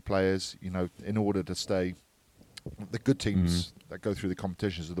 Losing key players, in order to stay. The good teams that go through the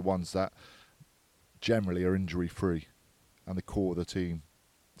competitions are the ones that generally are injury-free, and the core of the team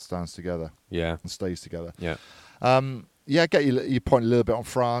stands together and stays together. Yeah. Get your point a little bit on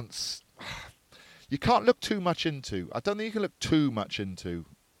France. You can't look too much into. I don't think you can look too much into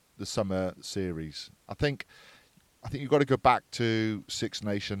the summer series. I think you've got to go back to Six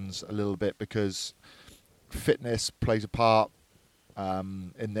Nations a little bit, because fitness plays a part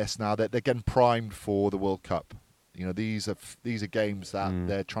in this now. They're getting primed for the World Cup. These are games that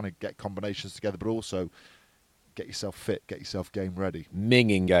they're trying to get combinations together, but also get yourself fit, get yourself game ready.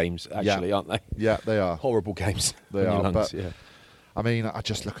 Minging games, actually, aren't they? Yeah, they are. Horrible games. They are. Lungs, but, I mean, I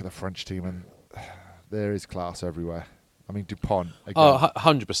just look at the French team, and there is class everywhere. I mean, Dupont. Again. Oh,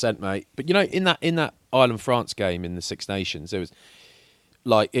 100%, mate. But in that Ireland-France game in the Six Nations, there was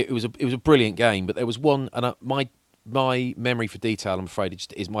it was a brilliant game. But there was one, and my memory for detail, I'm afraid,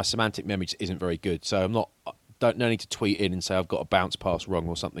 my semantic memory just isn't very good. So no need to tweet in and say I've got a bounce pass wrong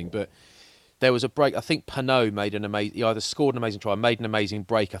or something. But there was a break. I think Penaud he either scored an amazing try, made an amazing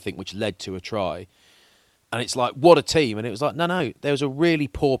break, I think, which led to a try. And it's like, what a team. And it was like, no, there was a really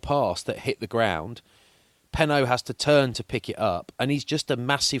poor pass that hit the ground. Penaud has to turn to pick it up, and he's just a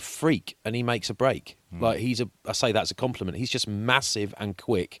massive freak, and he makes a break. Like I say that's a compliment. He's just massive and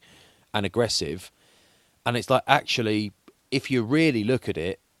quick and aggressive. And it's like, actually, if you really look at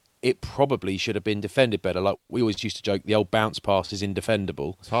it, it probably should have been defended better. Like we always used to joke, the old bounce pass is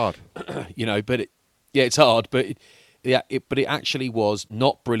indefendable. It's hard. But it's hard. But but it actually was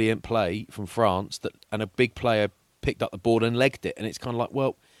not brilliant play from France, and a big player picked up the ball and legged it. And it's kind of like,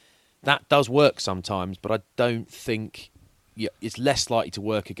 well, that does work sometimes, but I don't think it's less likely to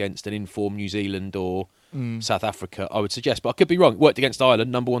work against an informed New Zealand or South Africa, I would suggest. But I could be wrong. It worked against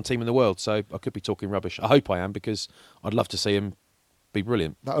Ireland, number 1 team in the world, so I could be talking rubbish. I hope I am, because I'd love to see him be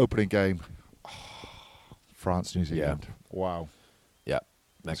brilliant. That opening game, France, New Zealand. Yeah. Wow. Yeah,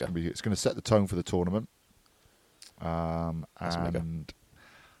 mega. It's going to set the tone for the tournament. That's mega. And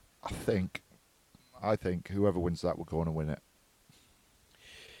I think whoever wins that will go on and win it.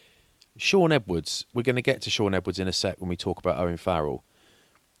 Shaun Edwards, we're going to get to Shaun Edwards in a sec when we talk about Owen Farrell.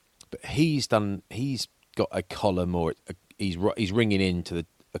 But he's got a column, or he's ringing in to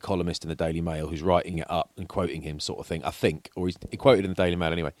a columnist in the Daily Mail who's writing it up and quoting him, sort of thing, I think. Or he quoted in the Daily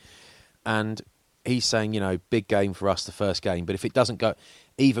Mail anyway. And he's saying, big game for us, the first game. But if it doesn't go,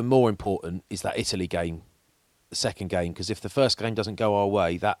 even more important is that Italy game, the second game. Because if the first game doesn't go our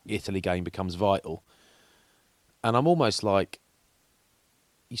way, that Italy game becomes vital. And I'm almost like,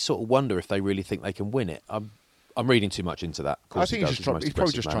 you sort of wonder if they really think they can win it. I'm reading too much into that. I think he's probably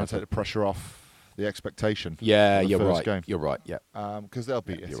just trying to take the pressure off the expectation. Yeah, of the you're first right. Game. You're right. Yeah, because they'll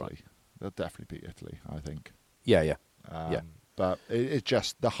beat Italy. Right. They'll definitely beat Italy, I think. Yeah. But it's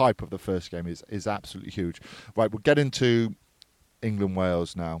just the hype of the first game is absolutely huge. Right, we'll get into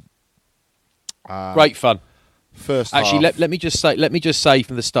England-Wales now. Great fun. First, actually, half, let me just say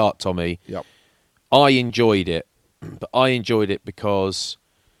from the start, Tommy. Yep. I enjoyed it, but I enjoyed it because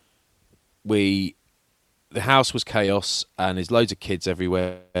the house was chaos and there's loads of kids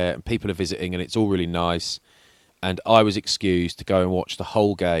everywhere and people are visiting and it's all really nice. And I was excused to go and watch the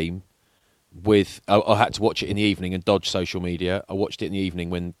whole game I had to watch it in the evening and dodge social media. I watched it in the evening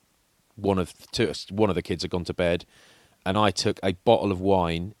when one of the kids had gone to bed, and I took a bottle of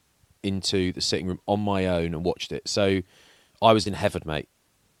wine into the sitting room on my own and watched it. So I was in heaven, mate.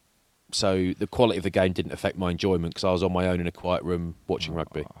 So the quality of the game didn't affect my enjoyment because I was on my own in a quiet room watching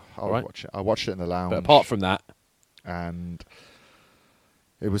rugby. I watched it in the lounge. But apart from that, and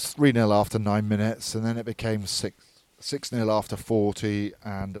it was 3-0 after 9 minutes, and then it became 6-0 after 40,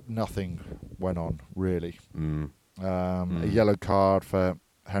 and nothing went on really. A yellow card for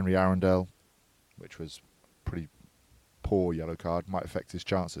Henry Arundel, which was pretty poor yellow card, might affect his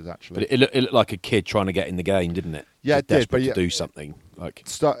chances actually. But it looked like a kid trying to get in the game, didn't it? Yeah, it did. But to do something like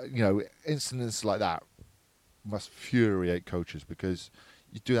incidents like that must infuriate coaches, because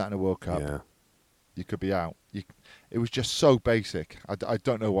you do that in a World Cup, you could be out. It was just so basic. I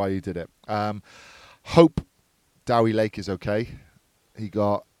don't know why he did it. Hope Dowie Lake is okay. He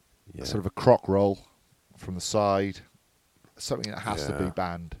got sort of a croc roll from the side, something that has to be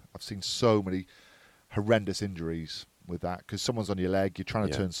banned. I've seen so many horrendous injuries with that, because someone's on your leg, you're trying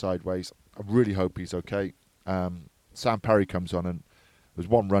to turn sideways. I really hope he's okay. Sam Perry comes on, and there's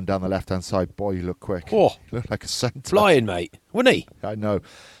one run down the left-hand side. Boy, he looked quick. Oh, he looked like a centre. Flying, mate. Wasn't he? I know.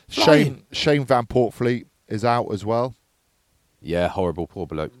 Shane Van Portfleet is out as well. Yeah, horrible. Poor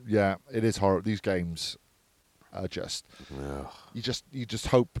bloke. Yeah, it is horrible. These games are just... You just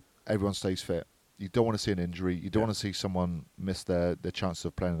hope everyone stays fit. You don't want to see an injury. You don't want to see someone miss their chances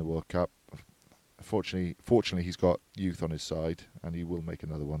of playing in the World Cup. Fortunately, he's got youth on his side, and he will make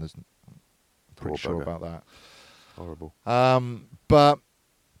another one. I'm pretty sure about that. Horrible. But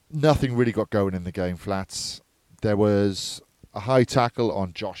nothing really got going in the game, Flats. There was a high tackle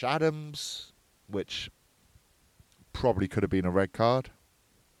on Josh Adams, which probably could have been a red card.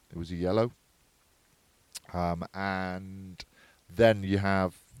 It was a yellow. And then you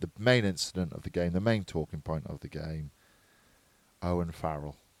have the main incident of the game, the main talking point of the game, Owen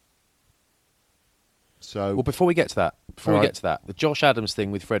Farrell. So, well, before we get to that, the Josh Adams thing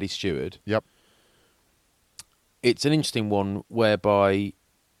with Freddie Stewart. Yep. It's an interesting one whereby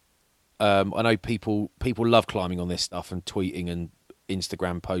I know people love climbing on this stuff and tweeting and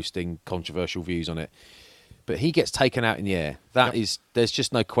Instagram posting controversial views on it. But he gets taken out in the air. There's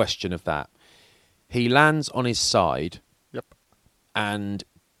just no question of that. He lands on his side. Yep. And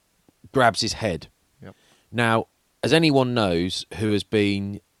grabs his head. Yep. Now, as anyone knows who has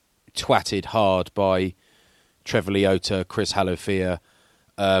been twatted hard by Trevor Leota, Chris Halofia,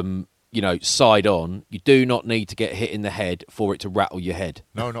 side on, you do not need to get hit in the head for it to rattle your head.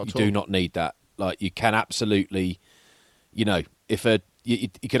 No, not you at all. do not need that. Like, you can absolutely, if a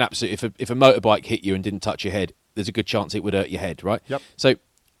motorbike hit you and didn't touch your head, there's a good chance it would hurt your head, right? Yep. So,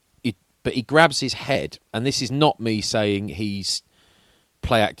 but he grabs his head, and this is not me saying he's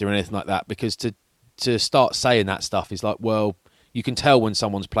play actor or anything like that, because to start saying that stuff is like, well, you can tell when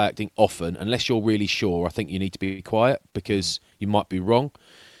someone's play acting often. Unless you're really sure, I think you need to be quiet because you might be wrong.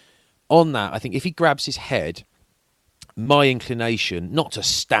 On that, I think if he grabs his head, my inclination not to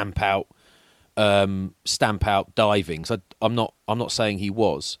stamp out diving. So I'm not saying he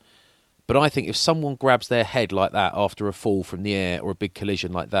was, but I think if someone grabs their head like that after a fall from the air or a big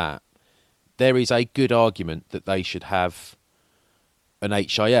collision like that, there is a good argument that they should have an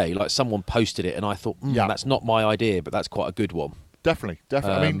HIA. Like someone posted it, and I thought, that's not my idea, but that's quite a good one. Definitely.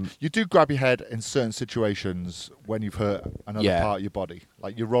 I mean, you do grab your head in certain situations when you've hurt another part of your body.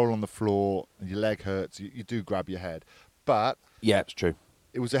 Like you roll on the floor and your leg hurts, you do grab your head. But yeah, it's true.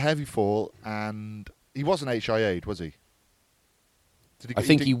 It was a heavy fall, and he wasn't HIA'd, was he? I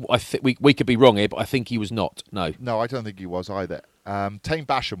think we could be wrong here, but I think he was not. No, I don't think he was either. Tame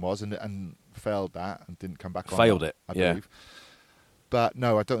Basham was, and failed that and didn't come back on. Failed it, I believe. But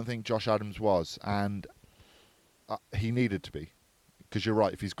no, I don't think Josh Adams was, and he needed to be, because you're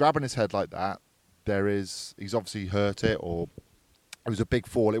right. If he's grabbing his head like that, he's obviously hurt it, or it was a big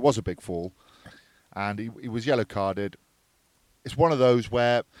fall. It was a big fall, and he was yellow carded. It's one of those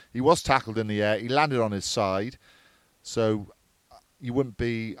where he was tackled in the air. He landed on his side, so I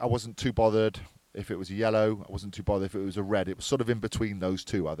wasn't too bothered if it was a yellow. I wasn't too bothered if it was a red. It was sort of in between those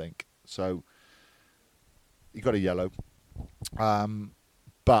two, I think. So he got a yellow.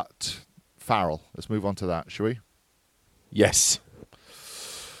 But Farrell, let's move on to that, shall we? Yes.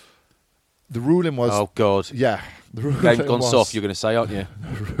 The ruling was... Oh, God. Yeah. The ruling Game's gone soft, you're going to say, aren't you?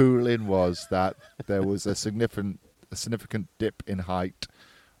 The ruling was that there was a significant dip in height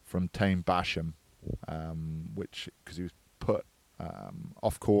from Tame Basham, because he was put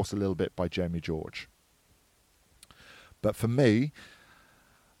off course a little bit by Jamie George. But for me,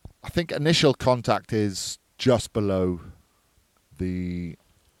 I think initial contact is just below the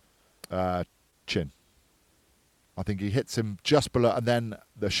chin. I think he hits him just below, and then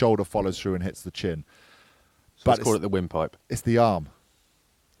the shoulder follows through and hits the chin. So let's call it the windpipe. It's the arm.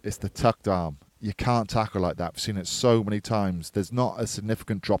 It's the tucked arm. You can't tackle like that. I've seen it so many times. There's not a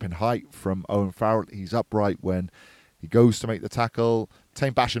significant drop in height from Owen Farrell. He's upright when he goes to make the tackle.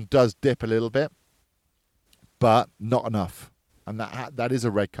 Tame Basham does dip a little bit, but not enough. And that is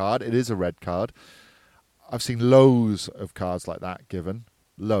a red card. It is a red card. I've seen loads of cards like that given.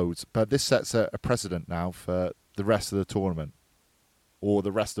 Loads. But this sets a precedent now for the rest of the tournament or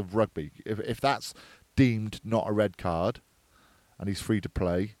the rest of rugby. If that's deemed not a red card and he's free to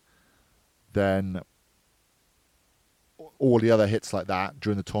play, then all the other hits like that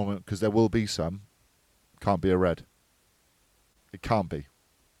during the tournament, because there will be some, can't be a red. It can't be.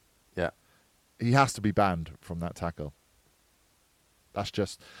 Yeah. He has to be banned from that tackle. That's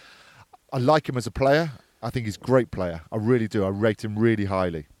just... I like him as a player. I think he's a great player. I really do. I rate him really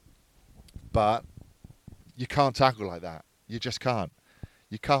highly. But you can't tackle like that. You just can't.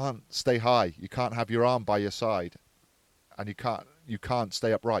 You can't stay high. You can't have your arm by your side. And you can't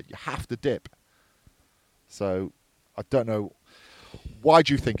stay upright. You have to dip. So I don't know. Why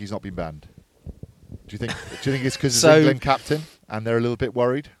do you think he's not been banned? Do you think it's because he's England captain and they're a little bit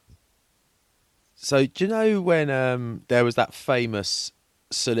worried? So do you know when there was that famous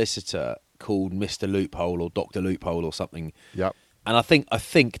solicitor called Mr. Loophole or Dr. Loophole or something? Yep. And I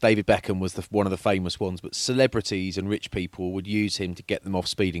think David Beckham was one of the famous ones, but celebrities and rich people would use him to get them off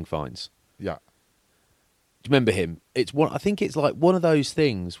speeding fines. Yeah. Do you remember him? I think it's like one of those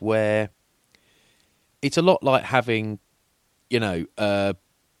things where it's a lot like having, I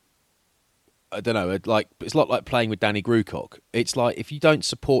don't know, it's a lot like playing with Danny Grucock. It's like if you don't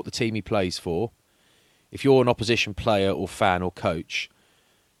support the team he plays for, if you're an opposition player or fan or coach,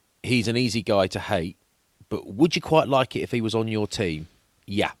 he's an easy guy to hate. But would you quite like it if he was on your team?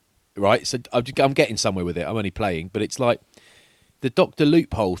 Yeah, right? So I'm getting somewhere with it. I'm only playing. But it's like the Dr.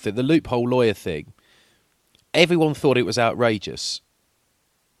 Loophole thing, the loophole lawyer thing. Everyone thought it was outrageous.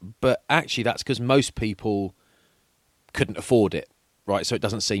 But actually that's because most people couldn't afford it, right? So it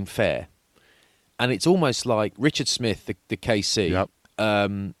doesn't seem fair. And it's almost like Richard Smith, the KC,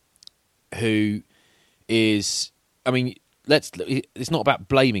 who is... I mean... it's not about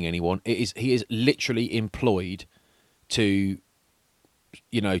blaming anyone. He is literally employed to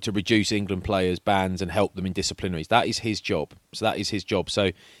reduce England players' bans and help them in disciplinaries. That is his job.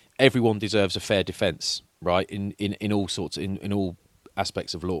 So everyone deserves a fair defence, right? In all sorts, in all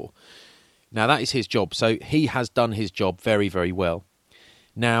aspects of law. Now that is his job. So he has done his job very, very well.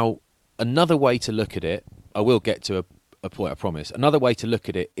 Now another way to look at it, I will get to a point, I promise. Another way to look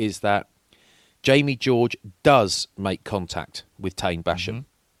at it is that Jamie George does make contact with Tame Basham,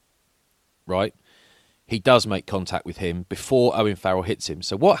 right? He does make contact with him before Owen Farrell hits him.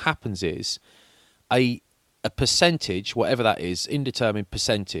 So what happens is a percentage, whatever that is, indeterminate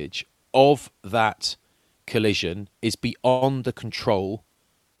percentage of that collision is beyond the control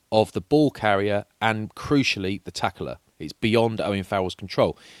of the ball carrier and, crucially, the tackler. It's beyond Owen Farrell's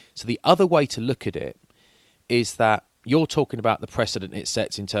control. So the other way to look at it is that you're talking about the precedent it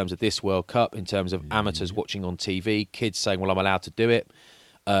sets in terms of this World Cup, in terms of amateurs watching on TV, kids saying, well, I'm allowed to do it.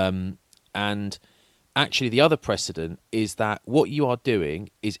 And actually the other precedent is that what you are doing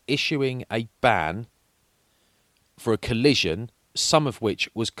is issuing a ban for a collision, some of which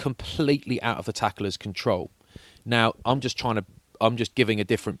was completely out of the tackler's control. Now, I'm just giving a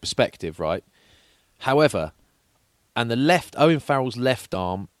different perspective, right? However, and Owen Farrell's left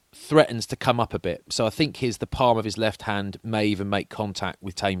arm threatens to come up a bit. So I think the palm of his left hand may even make contact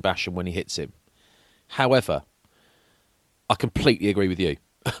with Taine Basham when he hits him. However, I completely agree with you.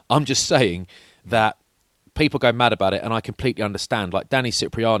 I'm just saying that people go mad about it, and I completely understand. Like Danny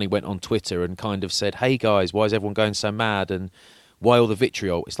Cipriani went on Twitter and kind of said, hey guys, why is everyone going so mad and why all the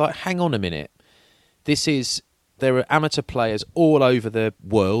vitriol? It's like, hang on a minute. There are amateur players all over the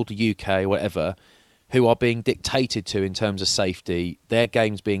world, UK, whatever, who are being dictated to in terms of safety. Their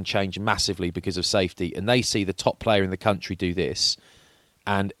game's being changed massively because of safety, and they see the top player in the country do this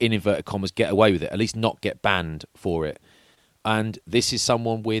and, in inverted commas, get away with it, at least not get banned for it. And this is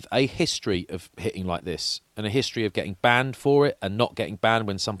someone with a history of hitting like this and a history of getting banned for it and not getting banned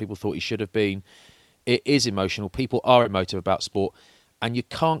when some people thought he should have been. It is emotional. People are emotive about sport, and you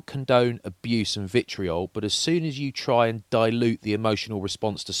can't condone abuse and vitriol, but as soon as you try and dilute the emotional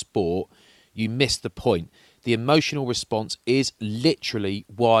response to sport, you miss the point. The emotional response is literally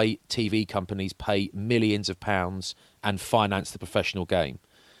why TV companies pay millions of pounds and finance the professional game.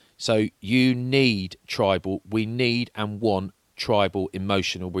 So we need and want tribal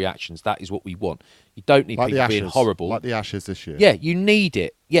emotional reactions. That is what we want. You don't need people being horrible. Like the Ashes this year. Yeah, you need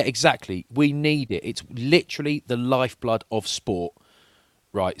it. Yeah, exactly. We need it. It's literally the lifeblood of sport.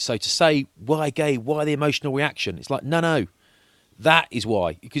 Right, so to say, why gay, why the emotional reaction? It's like, no. That is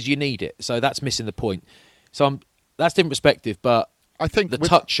why, because you need it. So that's missing the point. So that's different perspective, but I think the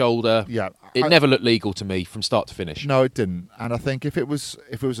touch shoulder, it never looked legal to me from start to finish. No, it didn't. And I think if it was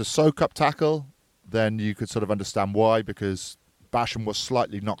a soak-up tackle, then you could sort of understand why, because Basham was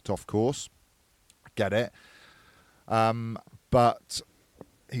slightly knocked off course. I get it. But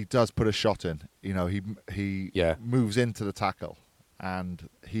he does put a shot in. You know, he moves into the tackle, and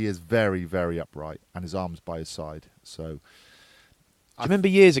he is very, very upright, and his arm's by his side. So do you remember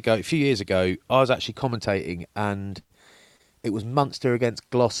a few years ago, I was actually commentating, and it was Munster against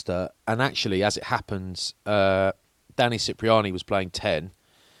Gloucester, and actually, as it happens, Danny Cipriani was playing 10,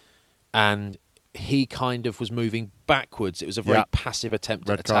 and he kind of was moving backwards. It was a very passive attempt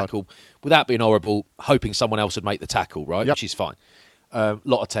at a tackle, without being horrible, hoping someone else would make the tackle, right? Which is fine. A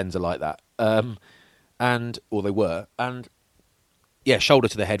lot of 10s are like that. Or they were. And, shoulder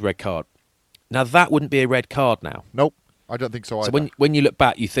to the head, red card. Now, that wouldn't be a red card now. Nope, I don't think so either. So when you look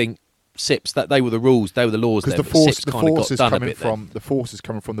back, you think, Sips, that they were the rules, they were the laws. Because the force is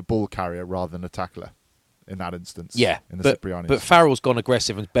coming from the ball carrier rather than the tackler in that instance. Yeah, Cipriani's. But Farrell's gone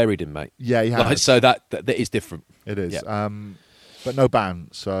aggressive and buried him, mate. Yeah, he has. So that is different. It is. Yeah. But no ban.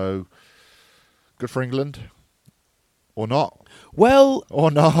 So good for England, or not? Well,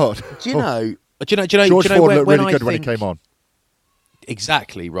 or not? Do you know? George Ford looked really good when he came on.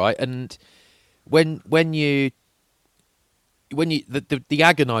 Exactly right, and when the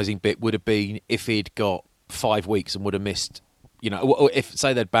agonising bit would have been if he'd got 5 weeks and would have missed, or if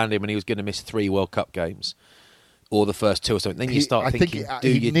say they'd banned him and he was going to miss 3 World Cup games or the first 2 or something, then you start thinking,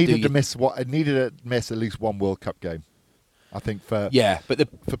 he needed to miss at least 1 World Cup game. I think for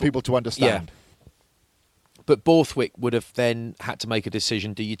people to understand. Yeah. But Borthwick would have then had to make a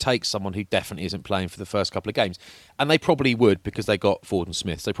decision. Do you take someone who definitely isn't playing for the first couple of games? And they probably would, because they got Ford and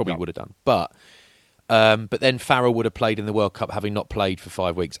Smith. They probably would have done. But then Farrell would have played in the World Cup, having not played for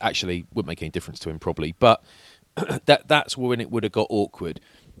 5 weeks. Actually, wouldn't make any difference to him, probably. But that's when it would have got awkward.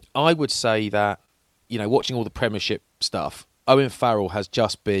 I would say that, watching all the Premiership stuff, Owen Farrell has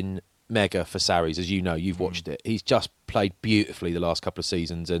just been mega for Sarries, as you know. You've watched it. He's just played beautifully the last couple of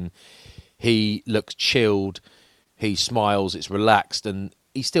seasons, and he looks chilled, he smiles, it's relaxed, and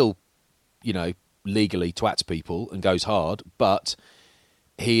he still, legally twats people and goes hard, but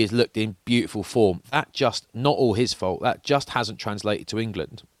he has looked in beautiful form. That just, not all his fault, that just hasn't translated to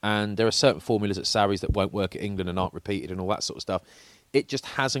England. And there are certain formulas at Sarries that won't work at England and aren't repeated and all that sort of stuff. It just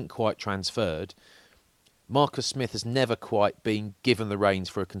hasn't quite transferred. Marcus Smith has never quite been given the reins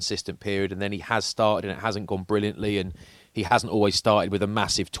for a consistent period, and then he has started and it hasn't gone brilliantly, and he hasn't always started with a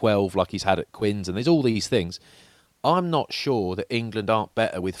massive 12 like he's had at Quins, and there's all these things. I'm not sure that England aren't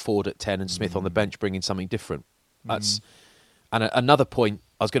better with Ford at 10 and Smith on the bench bringing something different. And another point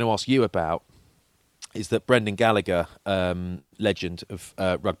I was going to ask you about is that Brendan Gallagher, legend of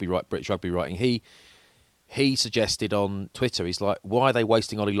British rugby writing, he he suggested on Twitter, he's like, why are they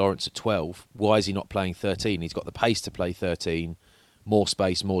wasting Ollie Lawrence at 12? Why is he not playing 13? He's got the pace to play 13, more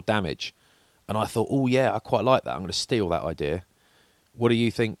space, more damage. And I thought, oh, yeah, I quite like that. I'm going to steal that idea. What do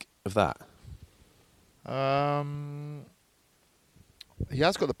you think of that? He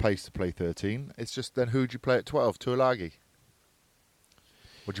has got the pace to play 13. It's just then who'd you play at 12? Tuilagi?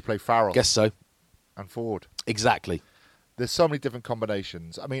 Would you play Farrell? Guess so. And Ford? Exactly. There's so many different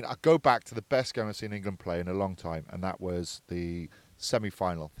combinations. I mean, I go back to the best game I've seen England play in a long time, and that was the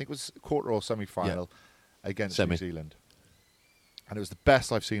semi-final. I think it was quarter or semi-final against New Zealand. And it was the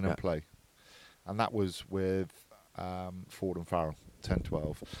best I've seen them play. And that was with Ford and Farrell,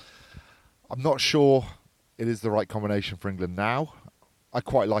 10-12. I'm not sure it is the right combination for England now. I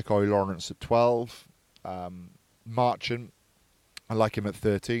quite like Ollie Lawrence at 12. Marchant, I like him at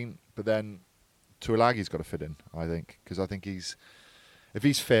 13. But then Tuilagi's got to fit in, I think. Because I think if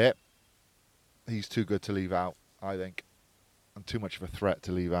he's fit, he's too good to leave out, I think. And too much of a threat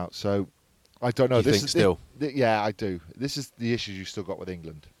to leave out. So, I don't know. You think still? Yeah, I do. This is the issues you still got with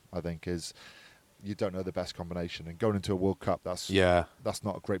England, I think, is you don't know the best combination. And going into a World Cup, that's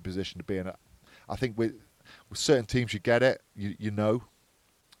not a great position to be in. I think with certain teams, you get it, you know.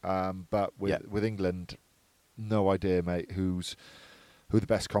 But with England, no idea, mate, who the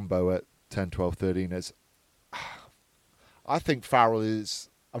best combo at 10, 12, 13 is. I think Farrell is...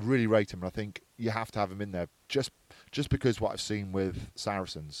 I really rate him, and I think you have to have him in there just because what I've seen with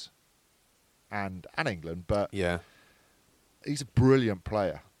Saracens and England. But he's a brilliant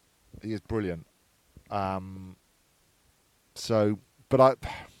player. He is brilliant. But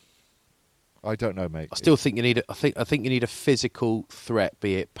I don't know, mate. I still think you need. I think you need a physical threat,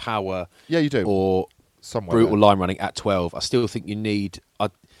 be it power. Yeah, you do. Or somewhere brutal there. line running at 12. I still think you need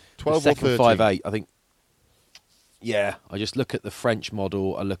 12 second or 13. 5'8". I think. Yeah, I just look at the French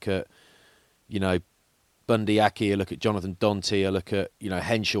model. I look at, Bundy Aki. I look at Jonathan Danty. I look at,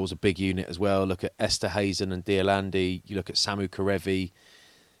 Henshaw's a big unit as well. I look at Esterhazen and Diolandi. You look at Samu Karevi.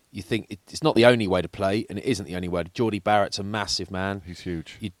 You think it's not the only way to play, and it isn't the only way. Geordie Barrett's a massive man. He's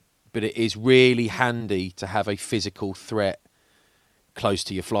huge. But it is really handy to have a physical threat close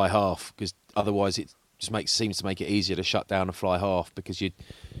to your fly half, because otherwise it just seems to make it easier to shut down a fly half, because you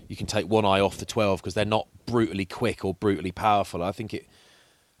can take one eye off the 12 because they're not brutally quick or brutally powerful. I think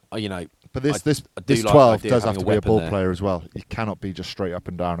But this like 12 does have to be a ball there. player as well. You cannot be just straight up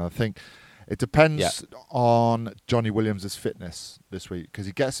and down. I think it depends on Johnny Williams' fitness this week, because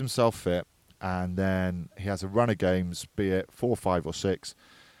he gets himself fit and then he has a run of games, be it 4, 5 or 6,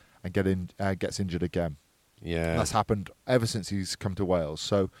 and gets injured again. Yeah, and that's happened ever since he's come to Wales.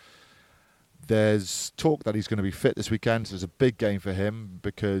 So there's talk that he's going to be fit this weekend. So it's a big game for him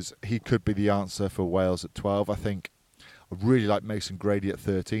because he could be the answer for Wales at 12. I think I really like Mason Grady at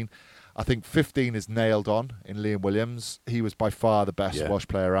 13. I think 15 is nailed on in Liam Williams. He was by far the best Welsh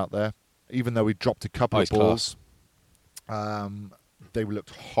player out there. Even though he dropped a couple of balls, they looked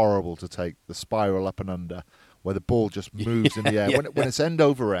horrible to take. The spiral up and under, where the ball just moves in the air. When it's end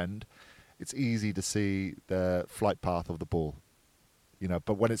over end, it's easy to see the flight path of the ball.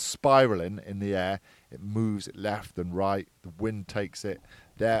 But when it's spiraling in the air, it moves it left and right. The wind takes it.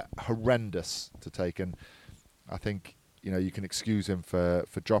 They're horrendous to take. And I think, you can excuse him for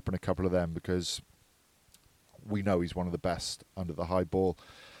dropping a couple of them, because we know he's one of the best under the high ball.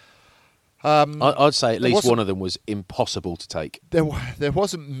 I'd say at least one of them was impossible to take. There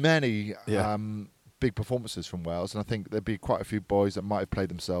wasn't many big performances from Wales, and I think there'd be quite a few boys that might have played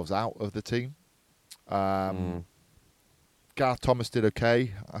themselves out of the team. Gareth Thomas did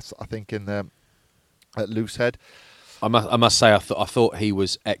okay, I think, at Loosehead. I must say, I thought he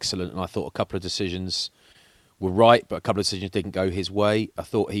was excellent, and I thought a couple of decisions were right, but a couple of decisions didn't go his way. I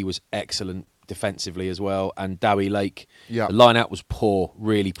thought he was excellent defensively as well, and Dowie Lake, the line-out was poor,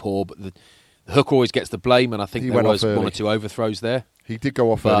 really poor, but the hooker always gets the blame, and I think there was one or two overthrows there. He did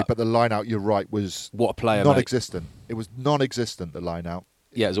go off early, but the line-out, you're right, was what a player, non-existent. It was non-existent, the line-out.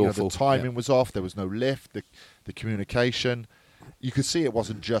 Yeah, it was awful. The timing was off, there was no lift, the communication. You could see it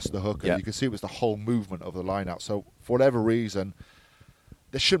wasn't just the hooker, you could see it was the whole movement of the line-out. So, for whatever reason,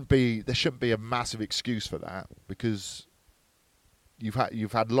 there shouldn't be a massive excuse for that, because you've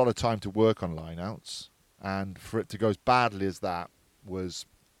had a lot of time to work on line-outs, and for it to go as badly as that was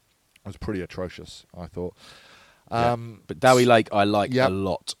pretty atrocious, I thought. But Dowie Lake I liked a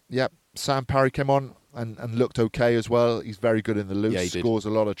lot. Yep. Sam Parry came on and looked okay as well. He's very good in the loose, scores a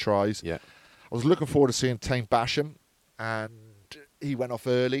lot of tries. Yeah. I was looking forward to seeing Tane Basham, and he went off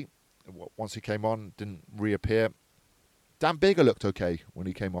early. Once he came on, didn't reappear. Dan Biggar looked okay when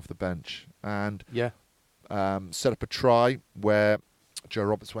he came off the bench, and set up a try where Joe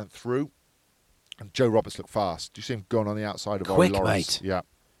Roberts went through. And Joe Roberts looked fast. Do you see him going on the outside of Quick, Ollie Lawrence? mate.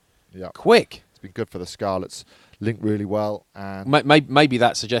 Yeah. Quick. It's been good for the Scarlets. Linked really well. And Maybe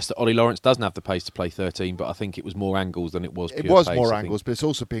that suggests that Ollie Lawrence doesn't have the pace to play 13, but I think it was more angles than it was pure it was pace, more I angles, think. but it's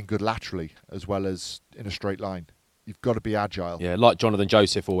also been good laterally as well as in a straight line. You've got to be agile. Yeah, like Jonathan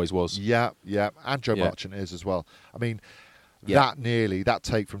Joseph always was. Yeah. And Joe Marchant is as well. I mean, that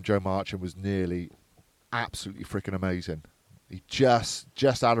take from Joe Marchant was nearly absolutely freaking amazing. He just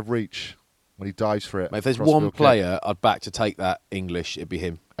out of reach when he dives for it. Mate, if there's one player I'd back to take that English, it'd be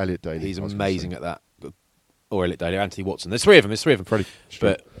him. Elliot Daly. He's amazing at that. Or Elliot Daly, Anthony Watson. There's three of them.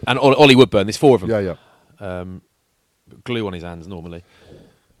 And Ollie Woodburn. There's four of them. Yeah. Glue on his hands normally.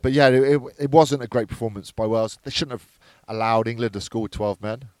 But yeah, it wasn't a great performance by Wales. They shouldn't have allowed England to score with 12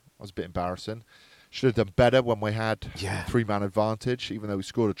 men. That was a bit embarrassing. Should have done better when we had 3-man advantage, even though we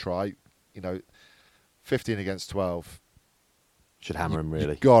scored a try. 15 against 12. Should hammer him, really.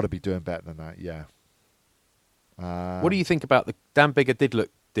 You've got to be doing better than that, yeah. What do you think about Dan Biggar did look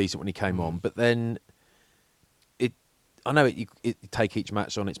decent when he came on, but then I know you take each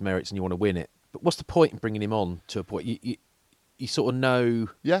match on its merits and you want to win it, but what's the point in bringing him on to a point? You sort of know...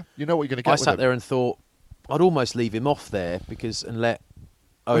 Yeah, you know what you're going to get with I sat there and thought, I'd almost leave him off there and let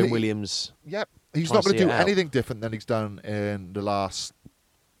Owen Williams... Yeah, he's not going to do anything different than he's done in the last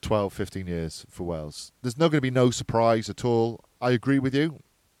 12, 15 years for Wales. There's going to be no surprise at all. I agree with you.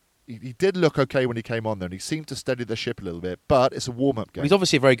 He did look okay when he came on there, and he seemed to steady the ship a little bit, but it's a warm-up game. Well, he's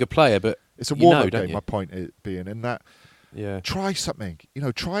obviously a very good player, but it's a warm-up game, my point being in that. Yeah. Try something.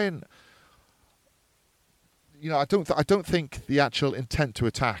 Try and... I don't think the actual intent to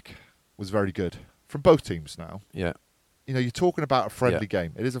attack was very good from both teams now. Yeah. You're talking about a friendly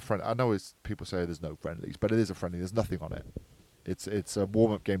game. It is a friendly. I know people say there's no friendlies, but it is a friendly. There's nothing on it. It's a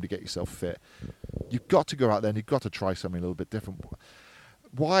warm-up game to get yourself fit. You've got to go out there and you've got to try something a little bit different.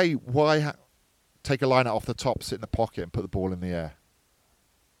 Why take a line out off the top, sit in the pocket and put the ball in the air?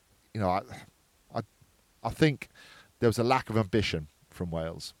 I think there was a lack of ambition from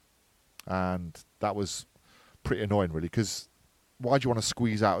Wales, and that was pretty annoying, really, because why do you want to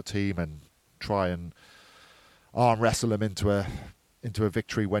squeeze out a team and try and arm wrestle them into a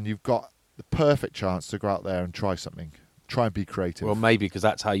victory when you've got the perfect chance to go out there and try something, try and be creative? Well, maybe because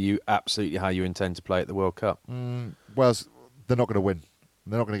that's how you intend to play at the World Cup. Wales, they're not going to win.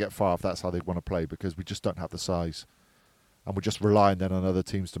 They're not going to get far if that's how they want to play, because we just don't have the size, and we're just relying then on other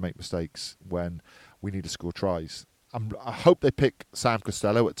teams to make mistakes when we need to score tries. I hope they pick Sam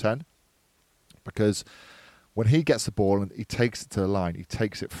Costello at 10, because when he gets the ball and he takes it to the line, he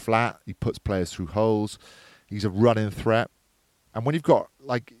takes it flat, he puts players through holes, he's a running threat. And when you've got,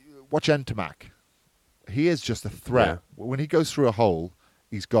 watch Ntamak, he is just a threat. Yeah. When he goes through a hole,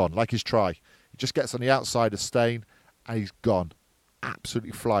 he's gone, like his try. He just gets on the outside of Steyn and he's gone,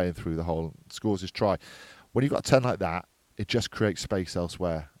 absolutely flying through the hole, scores his try. When you've got a 10 like that, it just creates space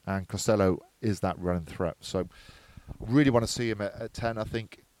elsewhere. And Costello is that running threat. So I really want to see him at 10. I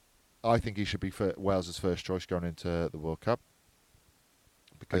think he should be Wales' first choice going into the World Cup,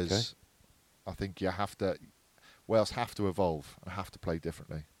 because I think Wales have to evolve and have to play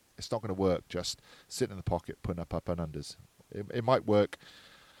differently. It's not going to work just sitting in the pocket, putting up and unders. It might work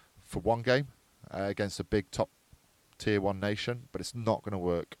for one game against a big top tier 1 nation, but it's not going to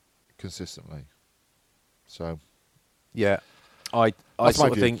work consistently. So, yeah, I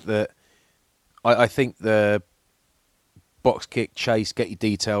sort of think that I think the box kick, chase, get your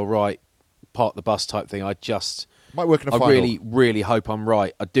detail right, park the bus type thing. Might work in a final. I really, really hope I'm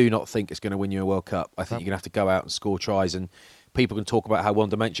right. I do not think it's going to win you a World Cup. I think you're going to have to go out and score tries, and people can talk about how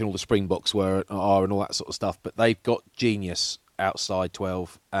one-dimensional the Springboks are and all that sort of stuff, but they've got genius outside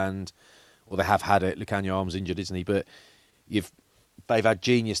 12, or they have had it. Lukhanyo Arm's injured, isn't he? But they've had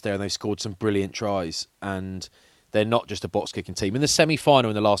genius there, and they've scored some brilliant tries, and they're not just a box-kicking team. In the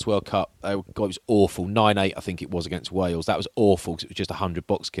semi-final in the last World Cup, it was awful. 9-8, I think it was, against Wales. That was awful because it was just 100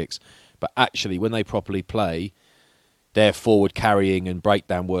 box kicks. But actually, when they properly play, their forward carrying and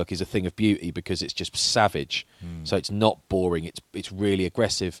breakdown work is a thing of beauty, because it's just savage. So it's not boring. It's really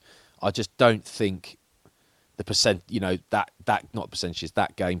aggressive. I just don't think the percent, that not percentages,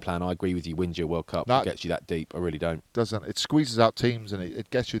 that game plan, I agree with you, wins you a World Cup. It gets you that deep. I really don't. Doesn't. It squeezes out teams, and it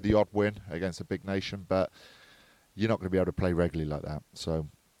gets you the odd win against a big nation, but you're not going to be able to play regularly like that. So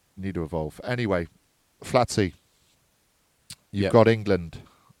you need to evolve. Anyway, Flatsy, you've got England,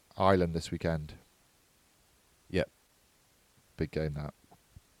 Ireland this weekend. Yep. Big game, that.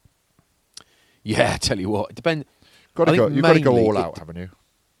 Yeah, I tell you what, it depends. You've got to go all out, haven't you?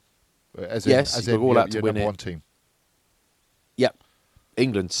 As in all out to win number it. one team. Yep.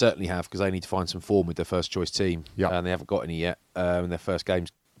 England certainly have, because they need to find some form with their first choice team. Yep. And they haven't got any yet. And their first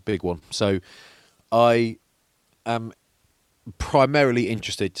game's a big one. So I am primarily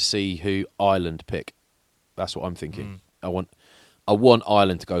interested to see who Ireland pick. That's what I'm thinking. I want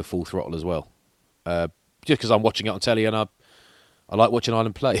Ireland to go full throttle as well. Just because I'm watching it on telly and I like watching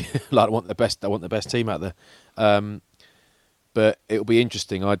Ireland play. Like I want the best team out there. But it'll be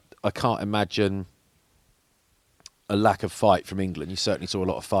interesting. I can't imagine a lack of fight from England. You certainly saw a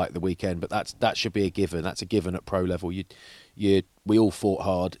lot of fight at the weekend, but that should be a given. That's a given at pro level. We all fought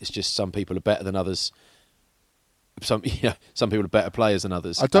hard. It's just some people are better than others. Some people are better players than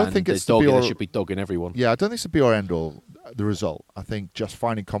others. I don't think it's they should be dogging everyone. Yeah, I don't think it's the be or end all the result. I think just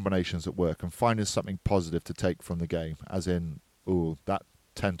finding combinations that work and finding something positive to take from the game, as in, that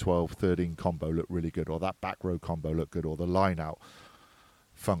 10, 12, 13 combo looked really good, or that back row combo looked good, or the line out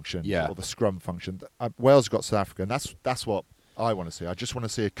function, or the scrum function. Wales got South Africa, and that's what I want to see. I just want to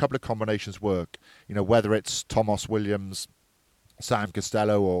see a couple of combinations work. Whether it's Tomas Williams, Sam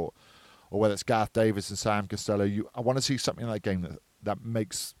Costello, or whether it's Gareth Davis and Sam Costello. I want to see something in that game that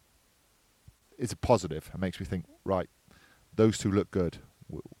makes it's a positive. It makes me think, right, those two look good.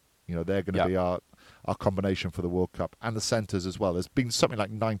 They're going to be our combination for the World Cup, and the centres as well. There's been something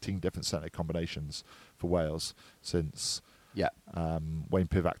like 19 different centre combinations for Wales since Wayne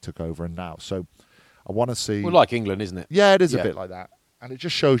Pivac took over and now. So I want to see... Well, like England, isn't it? Yeah, it is a bit like that. And it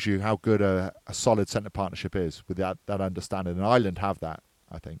just shows you how good a solid centre partnership is with that understanding. And Ireland have that,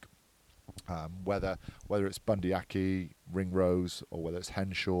 I think. Whether it's Bundy Aki, Ringrose, or whether it's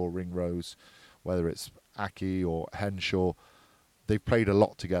Henshaw, Ringrose, whether it's Aki or Henshaw, they've played a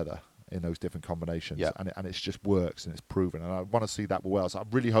lot together in those different combinations, and it just works and it's proven. And I want to see that with Wales. I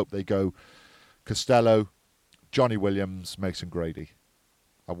really hope they go Costello, Johnny Williams, Mason Grady.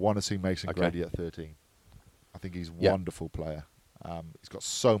 I want to see Mason Grady at 13. I think he's a wonderful player. He's got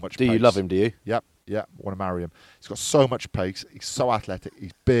so much pace. Do you love him, do you? Yep. I want to marry him. He's got so much pace. He's so athletic.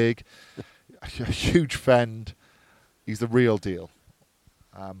 He's big. A huge fend. He's the real deal.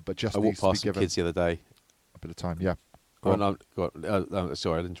 But just I needs walked to be past some kids the other day. A bit of time, yeah.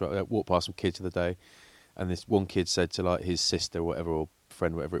 Sorry, I didn't interrupt. I walked past some kids the other day, and this one kid said to like his sister or whatever, or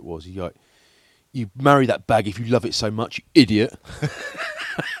friend, whatever it was, you marry that bag if you love it so much, you idiot.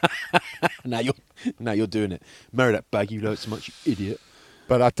 now you're doing it. Marry that bag, you love it so much, you idiot.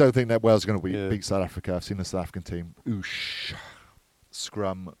 But I don't think that Wales are going to beat South Africa. I've seen the South African team. Oosh.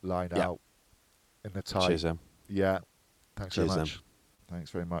 Scrum, line out in the tie. Cheers, Em. Yeah. Thanks very much. Thanks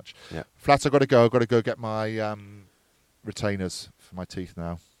very much. Yeah. Flats, I've got to go. I've got to go get my retainers for my teeth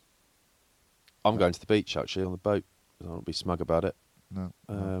now. I'm going to the beach, actually, on the boat. I don't want to be smug about it. No.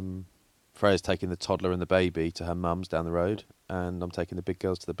 Freya's taking the toddler and the baby to her mum's down the road, and I'm taking the big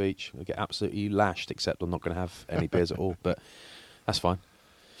girls to the beach. I get absolutely lashed, except I'm not going to have any beers at all, but that's fine.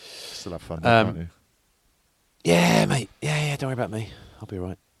 Still have fun, don't you? Yeah, mate. Yeah, don't worry about me. I'll be all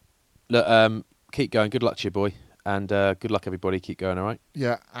right. Look, keep going. Good luck to you, boy. And good luck, everybody. Keep going, all right?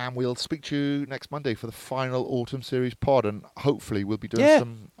 Yeah, and we'll speak to you next Monday for the final Autumn Series pod, and hopefully we'll be doing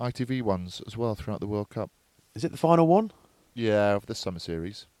some ITV ones as well throughout the World Cup. Is it the final one? Yeah, of this summer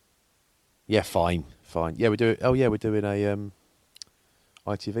series. Yeah, fine. Yeah, we do it. Oh, yeah, we're doing a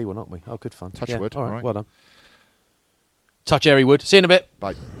ITV one, aren't we? Oh, good fun. Touch wood. All right, well done. Touch airy wood. See you in a bit.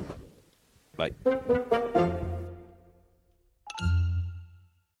 Bye. Bye.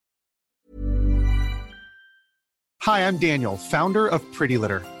 Hi, I'm Daniel, founder of Pretty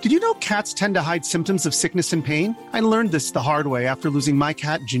Litter. Did you know cats tend to hide symptoms of sickness and pain? I learned this the hard way after losing my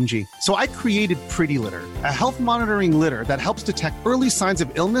cat, Gingy. So I created Pretty Litter, a health monitoring litter that helps detect early signs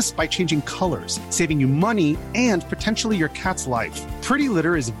of illness by changing colors, saving you money and potentially your cat's life. Pretty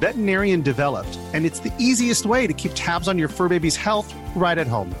Litter is veterinarian developed, and it's the easiest way to keep tabs on your fur baby's health right at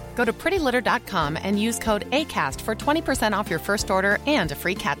home. Go to prettylitter.com and use code ACAST for 20% off your first order and a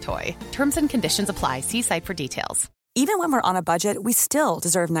free cat toy. Terms and conditions apply. See site for details. Even when we're on a budget, we still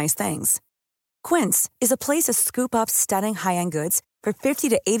deserve nice things. Quince is a place to scoop up stunning high-end goods for 50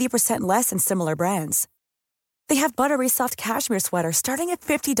 to 80% less than similar brands. They have buttery soft cashmere sweaters starting at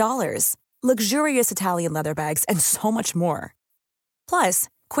 $50, luxurious Italian leather bags, and so much more. Plus,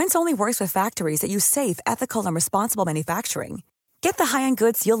 Quince only works with factories that use safe, ethical, and responsible manufacturing. Get the high-end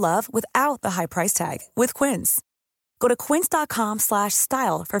goods you'll love without the high price tag with Quince. Go to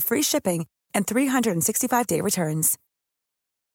quince.com/style for free shipping and 365-day returns.